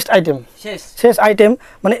আমার শেষ আইটেম।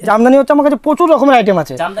 মানে জামদানি হচ্ছে আমার কাছে প্রচুর রকমের আইটেম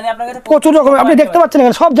আছে, জামদানি আপনার কাছে প্রচুর রকমের। আপনি দেখতে পাচ্ছেন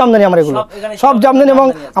এখানে সব জামদানি আমার, এগুলো সব জামদানি। এবং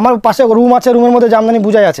আমার পাশে রুম আছে, রুমের মধ্যে জামদানি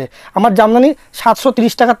বুঝাই আছে। আমার জামদানি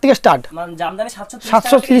 730 টাকার থেকে স্টার্ট, জামদানি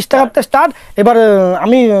 730 টাকার থেকে স্টার্ট। এবার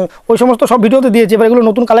আমি ওই সমস্ত সব ভিডিওতে দিয়েছি, এবার এগুলো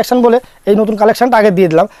নতুন কালেকশন বলে এই নতুন কালেকশনটা আগে দিয়ে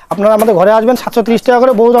দিলাম। আপনারা আমাদের ঘরে আসবেন, 730 টাকা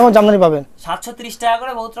করে বহুত রকমের জামদানি পাবেন, 730 টাকা করে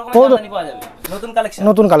বহুত রকমের জামদানি পাওয়া যাবে,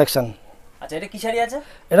 নতুন কালেকশন। আচ্ছা এটা কি শাড়ি আছে?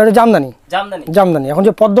 এটা হচ্ছে জামদানি। এখন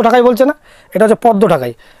যে পদ্ম ঢাকাই বলছে না, এটা হচ্ছে পদ্ম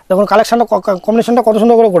ঢাকাই। দেখুন কালেকশনটা, কম্বিনেশনটা কত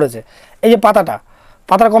সুন্দর করে করেছে। এই যে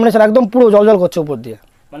পাতার কম্বিনেশন একদম পুরো জল করছে উপর দিয়ে,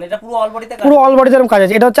 মানে এটা পুরো অল বডিতে এরকম কাজ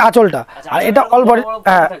আছে। এটা হচ্ছে আঁচলটা, আর এটা অল বডি,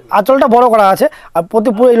 হ্যাঁ আঁচলটা বড় করা আছে। আর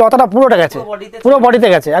পুরো এই লতাটা পুরোটা গেছে, পুরো বডিতে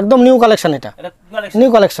গেছে, একদম নিউ কালেকশন। এটা নিউ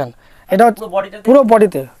কালেকশন, এটা পুরো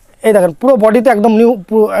বডিতে, এই দেখেন পুরো বডিতে একদম নিউ,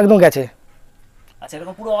 পুরো একদম গেছে। আচ্ছা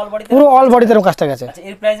এরকম পুরো অল বডিতে এরকম কাজটা গেছে। আচ্ছা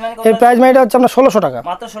এর প্রাইস মানে কত? এর প্রাইস মানে হচ্ছে আপনার 1600 টাকা,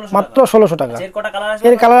 মাত্র 1600 টাকা। এর কটা কালার আসবে?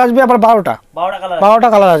 এর কালার আসবে আবার 12টা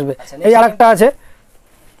কালার আসবে। এই আরেকটা আছে,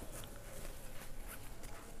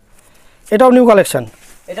 এটাও নিউ কালেকশন,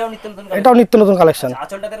 এটাও নিত্য নতুন কালেকশন।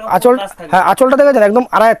 আঁচল, হ্যাঁ আঁচলটা দেখেছেন একদম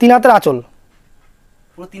 3 হাতের আঁচল,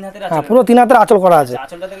 পুরো 3 হাতের আঁচল, পুরো 3 হাতের আঁচল করা আছে।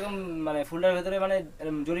 আঁচলটা এরকম মানে ফুলটার ভিতরে মানে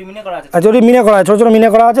জরি মিনে করা আছে, ছোট ছোট মিনে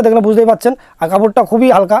করা আছে, দেখলে বুঝতেই পাচ্ছেন। আর কাপড়টা খুবই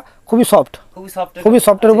হালকা, খুবই সফট, খুবই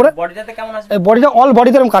সফটের উপরে। বডিটাতে কেমন আসবে? এই বডিটা অল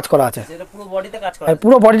বডিতে এরকম কাজ করা আছে, এটা পুরো বডিতে কাজ করা আছে,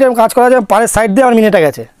 পুরো বডিতে এরকম কাজ করা আছে। পাড়ের সাইড দিয়ে আর মিনেটা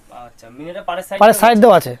গেছে, আচ্ছা মিনেটা পাড়ের সাইড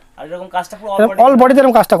দেওয়া আছে। আর এরকম কাজটা পুরো অল বডিতে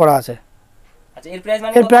এরকম কাজটা করা আছে। আচ্ছা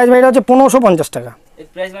এর প্রাইস মানে হচ্ছে 1550 টাকা। এর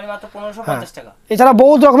প্রাইস মানে মাত্র 1550 টাকা। এছাড়া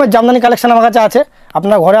বহুত রকমের জামদানি কালেকশন আমার কাছে আছে,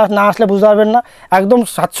 আপনারা ঘরে না আসলে বুঝতে পারবেন না। একদম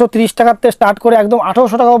 730 টাকার থেকে স্টার্ট করে একদম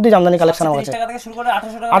 1800 টাকা অবধি জামদানি কালেকশন আমার কাছে,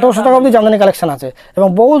 1800 টাকা অবধি জামদানি কালেকশন আছে। এবং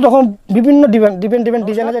বহুত রকম বিভিন্ন ডিফারেন্ট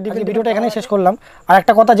ডিজাইন আছে। ভিডিওটা এখানেই শেষ করলাম। আর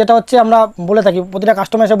একটা কথা যেটা হচ্ছে, আমরা বলে থাকি, প্রতিটা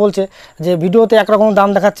কাস্টমার এসে বলছে যে ভিডিওতে একরকম দাম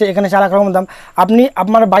দেখাচ্ছে, এখানে এসে আরেক রকম দাম। আপনি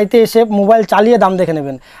আপনার বাড়িতে এসে মোবাইল চালিয়ে দাম দেখে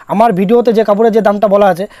নেবেন। আমার ভিডিওতে যে কাপড়ের যে দামটা বলা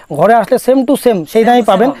আছে, ঘরে আসলে সেম টু সেম সেই দামই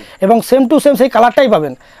পাবেন, এবং সেম টু সেম সেই কালারটাই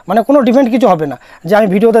পাবেন। মানে কোনো ডিফারেন্ট কিছু হবে না যে আমি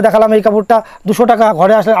ভিডিওতে দেখালাম এই কাপড়টা 200 টাকা,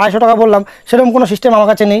 ঘরে আসলে 250 টাকা বললাম, সেরকম কোনো সিস্টেম আমার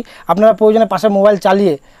কাছে নেই। আপনারা প্রয়োজনে পাশে মোবাইল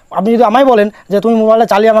চালিয়ে, আপনি যদি আমায় বলেন যে তুমি মোবাইলটা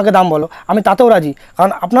চালিয়ে আমাকে দাম বলো, আমি তাতেও রাজি।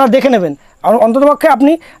 কারণ আপনারা দেখে নেবেন, আর অন্ততপক্ষে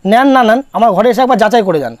আপনি নেন না নেন, আমার ঘরে এসে একবার যাচাই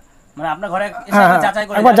করে যান। মানে আপনার ঘরে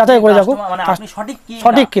একবার যাচাই করে যাবো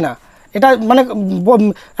সঠিক কিনা। এটা মানে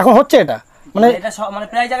এখন হচ্ছে, এটা মানে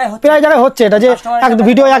প্রায় জায়গায় হচ্ছে এটা, যে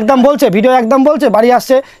ভিডিও একদম বলছে, বাড়ি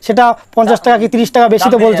আসছে সেটা 50 টাকা কি 30 টাকা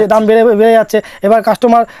বেশিতে বলছে, দাম বেড়ে যাচ্ছে। এবার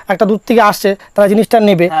কাস্টমার একটা দূর থেকে আসছে, তারা জিনিসটা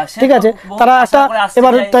নেবে, ঠিক আছে। তারা একটা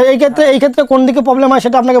এবার এই ক্ষেত্রে কোন দিকে প্রবলেম হয়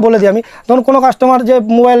সেটা আপনাকে বলে দিই আমি। ধরুন কোনো কাস্টমার যে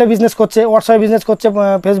মোবাইলে বিজনেস করছে, হোয়াটসঅ্যাপে বিজনেস করছে,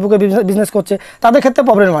 ফেসবুকে বিজনেস করছে, তাদের ক্ষেত্রে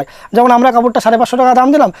প্রবলেম হয়। যেমন আমরা কাপড়টা 550 টাকা দাম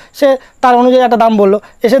দিলাম, সে তার অনুযায়ী একটা দাম বললো,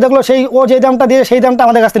 এসে দেখলো ও যে দামটা দিয়ে সেই দামটা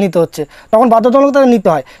আমাদের কাছ থেকে নিতে হচ্ছে, তখন বাধ্যতামূলক তাদের নিতে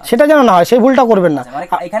হয়। সেটা যেন না হয়, সেই ভুলটা করবেন না।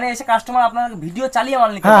 এখানে এসে কাস্টমার আপনার ভিডিও চালিয়ে মাল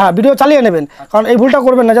নিতে, হ্যাঁ ভিডিও চালিয়ে নেবেন, কারণ এই ভুলটা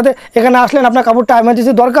করবেন না, যাতে এখানে আসলেন আপনার কাপড়টা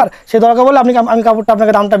এমার্জেন্সি দরকার, সেই দরকার বলে আমি কাপড়টা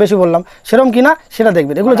আপনাকে দামটা বেশি বললাম, সেরকম কিনা সেটা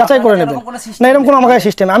দেখবেন, এগুলো যাচাই করে নেবেন। না এরকম কোনো আমার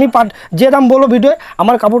সিস্টেম, আমি যে দাম বলবো ভিডিও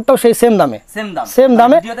আমার কাপড়টাও সেই সেম দামে, সেম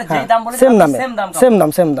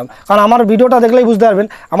দাম, কারণ আমার ভিডিওটা দেখলেই বুঝতে পারবেন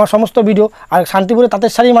আমার সমস্ত ভিডিও। আর শান্তিপুরে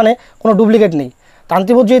তাঁতের শাড়ি মানে কোনো ডুপ্লিকেট নেই।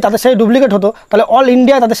 শান্তিপুর যদি তাঁতের শাড়ি ডুপ্লিকেট হতো তাহলে অল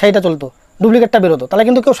ইন্ডিয়ায় তাদের শাড়িটা চলতো, ডুপ্লিকেটটা বেরোতো, তাহলে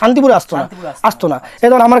কিন্তু কেউ শান্তিপুরে আসতো না। এই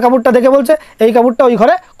ধর আমার কাপড়টা দেখে বলছে এই কাপড়টা ওই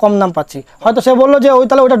ঘরে কম দাম পাচ্ছি, হয়তো সে বললো যে ওই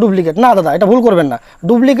তাহলে ওইটা ডুপ্লিকেট। না দাদা, এটা ভুল করবেন না,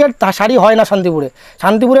 ডুপ্লিকেট শাড়ি হয় না শান্তিপুরে।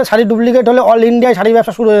 শান্তিপুরে শাড়ি ডুপ্লিকেট হলে অল ইন্ডিয়ায় শাড়ি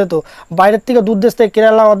ব্যবসা শুরু হয়ে যেত, বাইরের থেকে দূর দেশ থেকে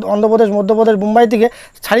কেরালা, অন্ধ্রপ্রদেশ, মধ্যপ্রদেশ, মুম্বাই থেকে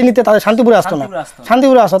শাড়ি নিতে তাদের শান্তিপুরে আসতো না,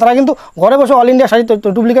 শান্তিপুরে আসতো। তারা কিন্তু ঘরে বসে অল ইন্ডিয়া শাড়ি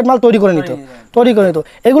ডুপ্লিকেট মাল তৈরি করে নিত।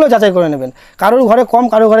 এগুলো যাচাই করে নেবেন, কারোর ঘরে কম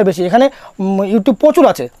কারোর ঘরে বেশি। এখানে ইউটিউব প্রচুর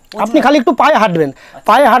আছে, আপনি খালি একটু পায়ে হাঁটবেন,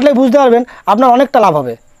 পায়ে হাঁটলে বুঝতে পারবেন আপনার অনেকটা লাভ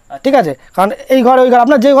হবে। ঠিক আছে, কারণ এই ঘরে ওই ঘর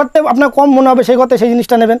আপনার যে ঘরতে আপনার কম মনে হবে সেই ঘরতে সেই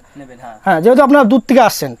জিনিসটা নেবেন। হ্যাঁ, যেহেতু আপনার দূর থেকে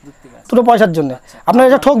আসছেন দুটো পয়সার জন্য, আপনার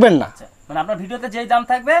এটা ঠকবেন না। আপনার ভিডিওতে যেই দাম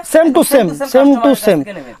থাকবে সেম টু সেম।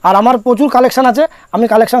 আর আমার প্রচুর কালেকশন আছে, আমি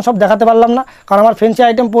কালেকশন সব দেখাতে পারলাম না, কারণ আমার ফ্যান্সি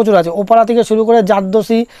আইটেম প্রচুর আছে, ওপারা থেকে শুরু করে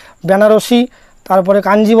জারদোসি, বেনারসি, তারপরে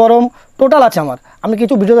কাঞ্জিবরম, টোটাল আছে আমার। আমি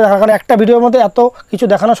কিছু ভিডিওতে দেখা, কারণ একটা ভিডিওর মধ্যে এত কিছু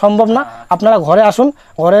দেখানো সম্ভব না। আপনারা ঘরে আসুন,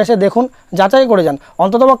 ঘরে এসে দেখুন, যাচাই করে যান,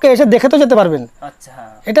 অন্ততপক্ষে এসে দেখে তো যেতে পারবেন।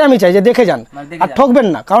 এটা আমি চাই যে দেখে যান, আর ঠকবেন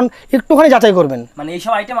না, কারণ একটুখানি যাচাই করবেন। মানে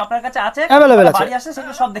এইসব আইটেম আপনার কাছে আছে, অ্যাভেলেবেল আছে,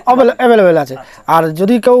 অ্যাভেলেবেল আছে। আর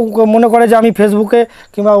যদি কেউ মনে করে যে আমি ফেসবুকে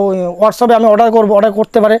কিংবা হোয়াটসঅ্যাপে আমি অর্ডার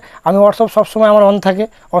করতে পারে, আমি হোয়াটসঅ্যাপ সবসময় আমার অন থাকে,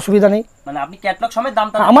 অসুবিধা নেই। মানে আপনি ক্যাটালগ সমেত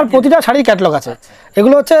দামটা, আমার প্রতিটা শাড়ির ক্যাটালগ আছে।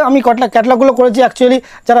 এগুলো হচ্ছে আমি ক্যাটালগুলো করেছি অ্যাকচুয়ালি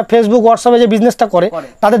যারা ফেসবুক হোয়াটসঅ্যাপে যে বিজনেসটা করে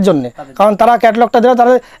তাদের জন্য, কারণ তারা ক্যাটালগটা দেয়,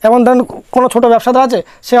 তারা এমন ধরেন কোনো ছোটো ব্যবসাদার আছে,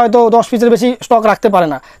 সে হয়তো 10 পিসের বেশি স্টক রাখতে পারে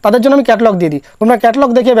না, তাদের জন্য আমি ক্যাটালগ দিয়ে দিই, তোমরা ক্যাটালগ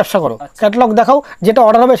দেখিয়ে ব্যবসা করো, ক্যাটালগ দেখাও, যেটা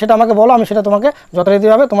অর্ডার হবে সেটা আমাকে বলো, আমি সেটা তোমাকে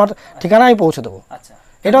যথারীতিভাবে তোমার ঠিকানায় আমি পৌঁছে দেবো।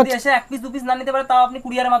 এটা এসে এক পিস দু পিস না নিতে পারে, তাও আপনি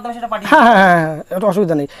কুরিয়ারের মাধ্যমে সেটা পাঠিয়ে হ্যাঁ, এটা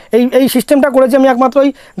অসুবিধা নেই। এই সিস্টেমটা করেছি আমি একমাত্র ওই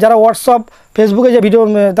যারা হোয়াটসঅ্যাপ ফেসবুকে যে ভিডিও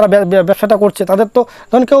তারা ব্যবসাটা করছে, তাদের তো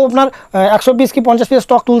ধরুন কেউ আপনার 100 পিস কি 50 পিস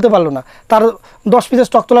স্টক তুলতে পারলো না, তার 10 পিসের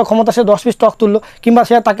স্টক তোলার ক্ষমতা, সে 10 পিস স্টক তুললো, কিংবা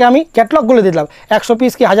সে তাকে আমি ক্যাটালগুলো দিলাম 100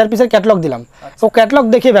 পিস কি 1000 পিসের ক্যাটালগ দিলাম, ও ক্যাটালগ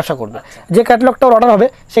দেখিয়ে ব্যবসা করবে। যে ক্যাটালগটা অর্ডার হবে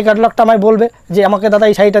সেই ক্যাটালগটা আমায় বলবে যে আমাকে দাদা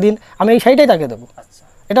এই শাড়িটা দিন, আমি এই শাড়িটাই তাকে দেবো।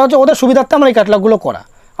 এটা হচ্ছে ওদের সুবিধার্থে আমার এই ক্যাটালগুলো করা,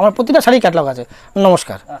 আমার প্রতিটা শাড়ি ক্যাটালগ আছে।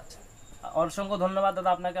 নমস্কার, অসংখ্য ধন্যবাদ দাদা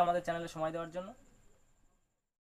আপনাকে আমাদের চ্যানেলে সময় দেওয়ার জন্য।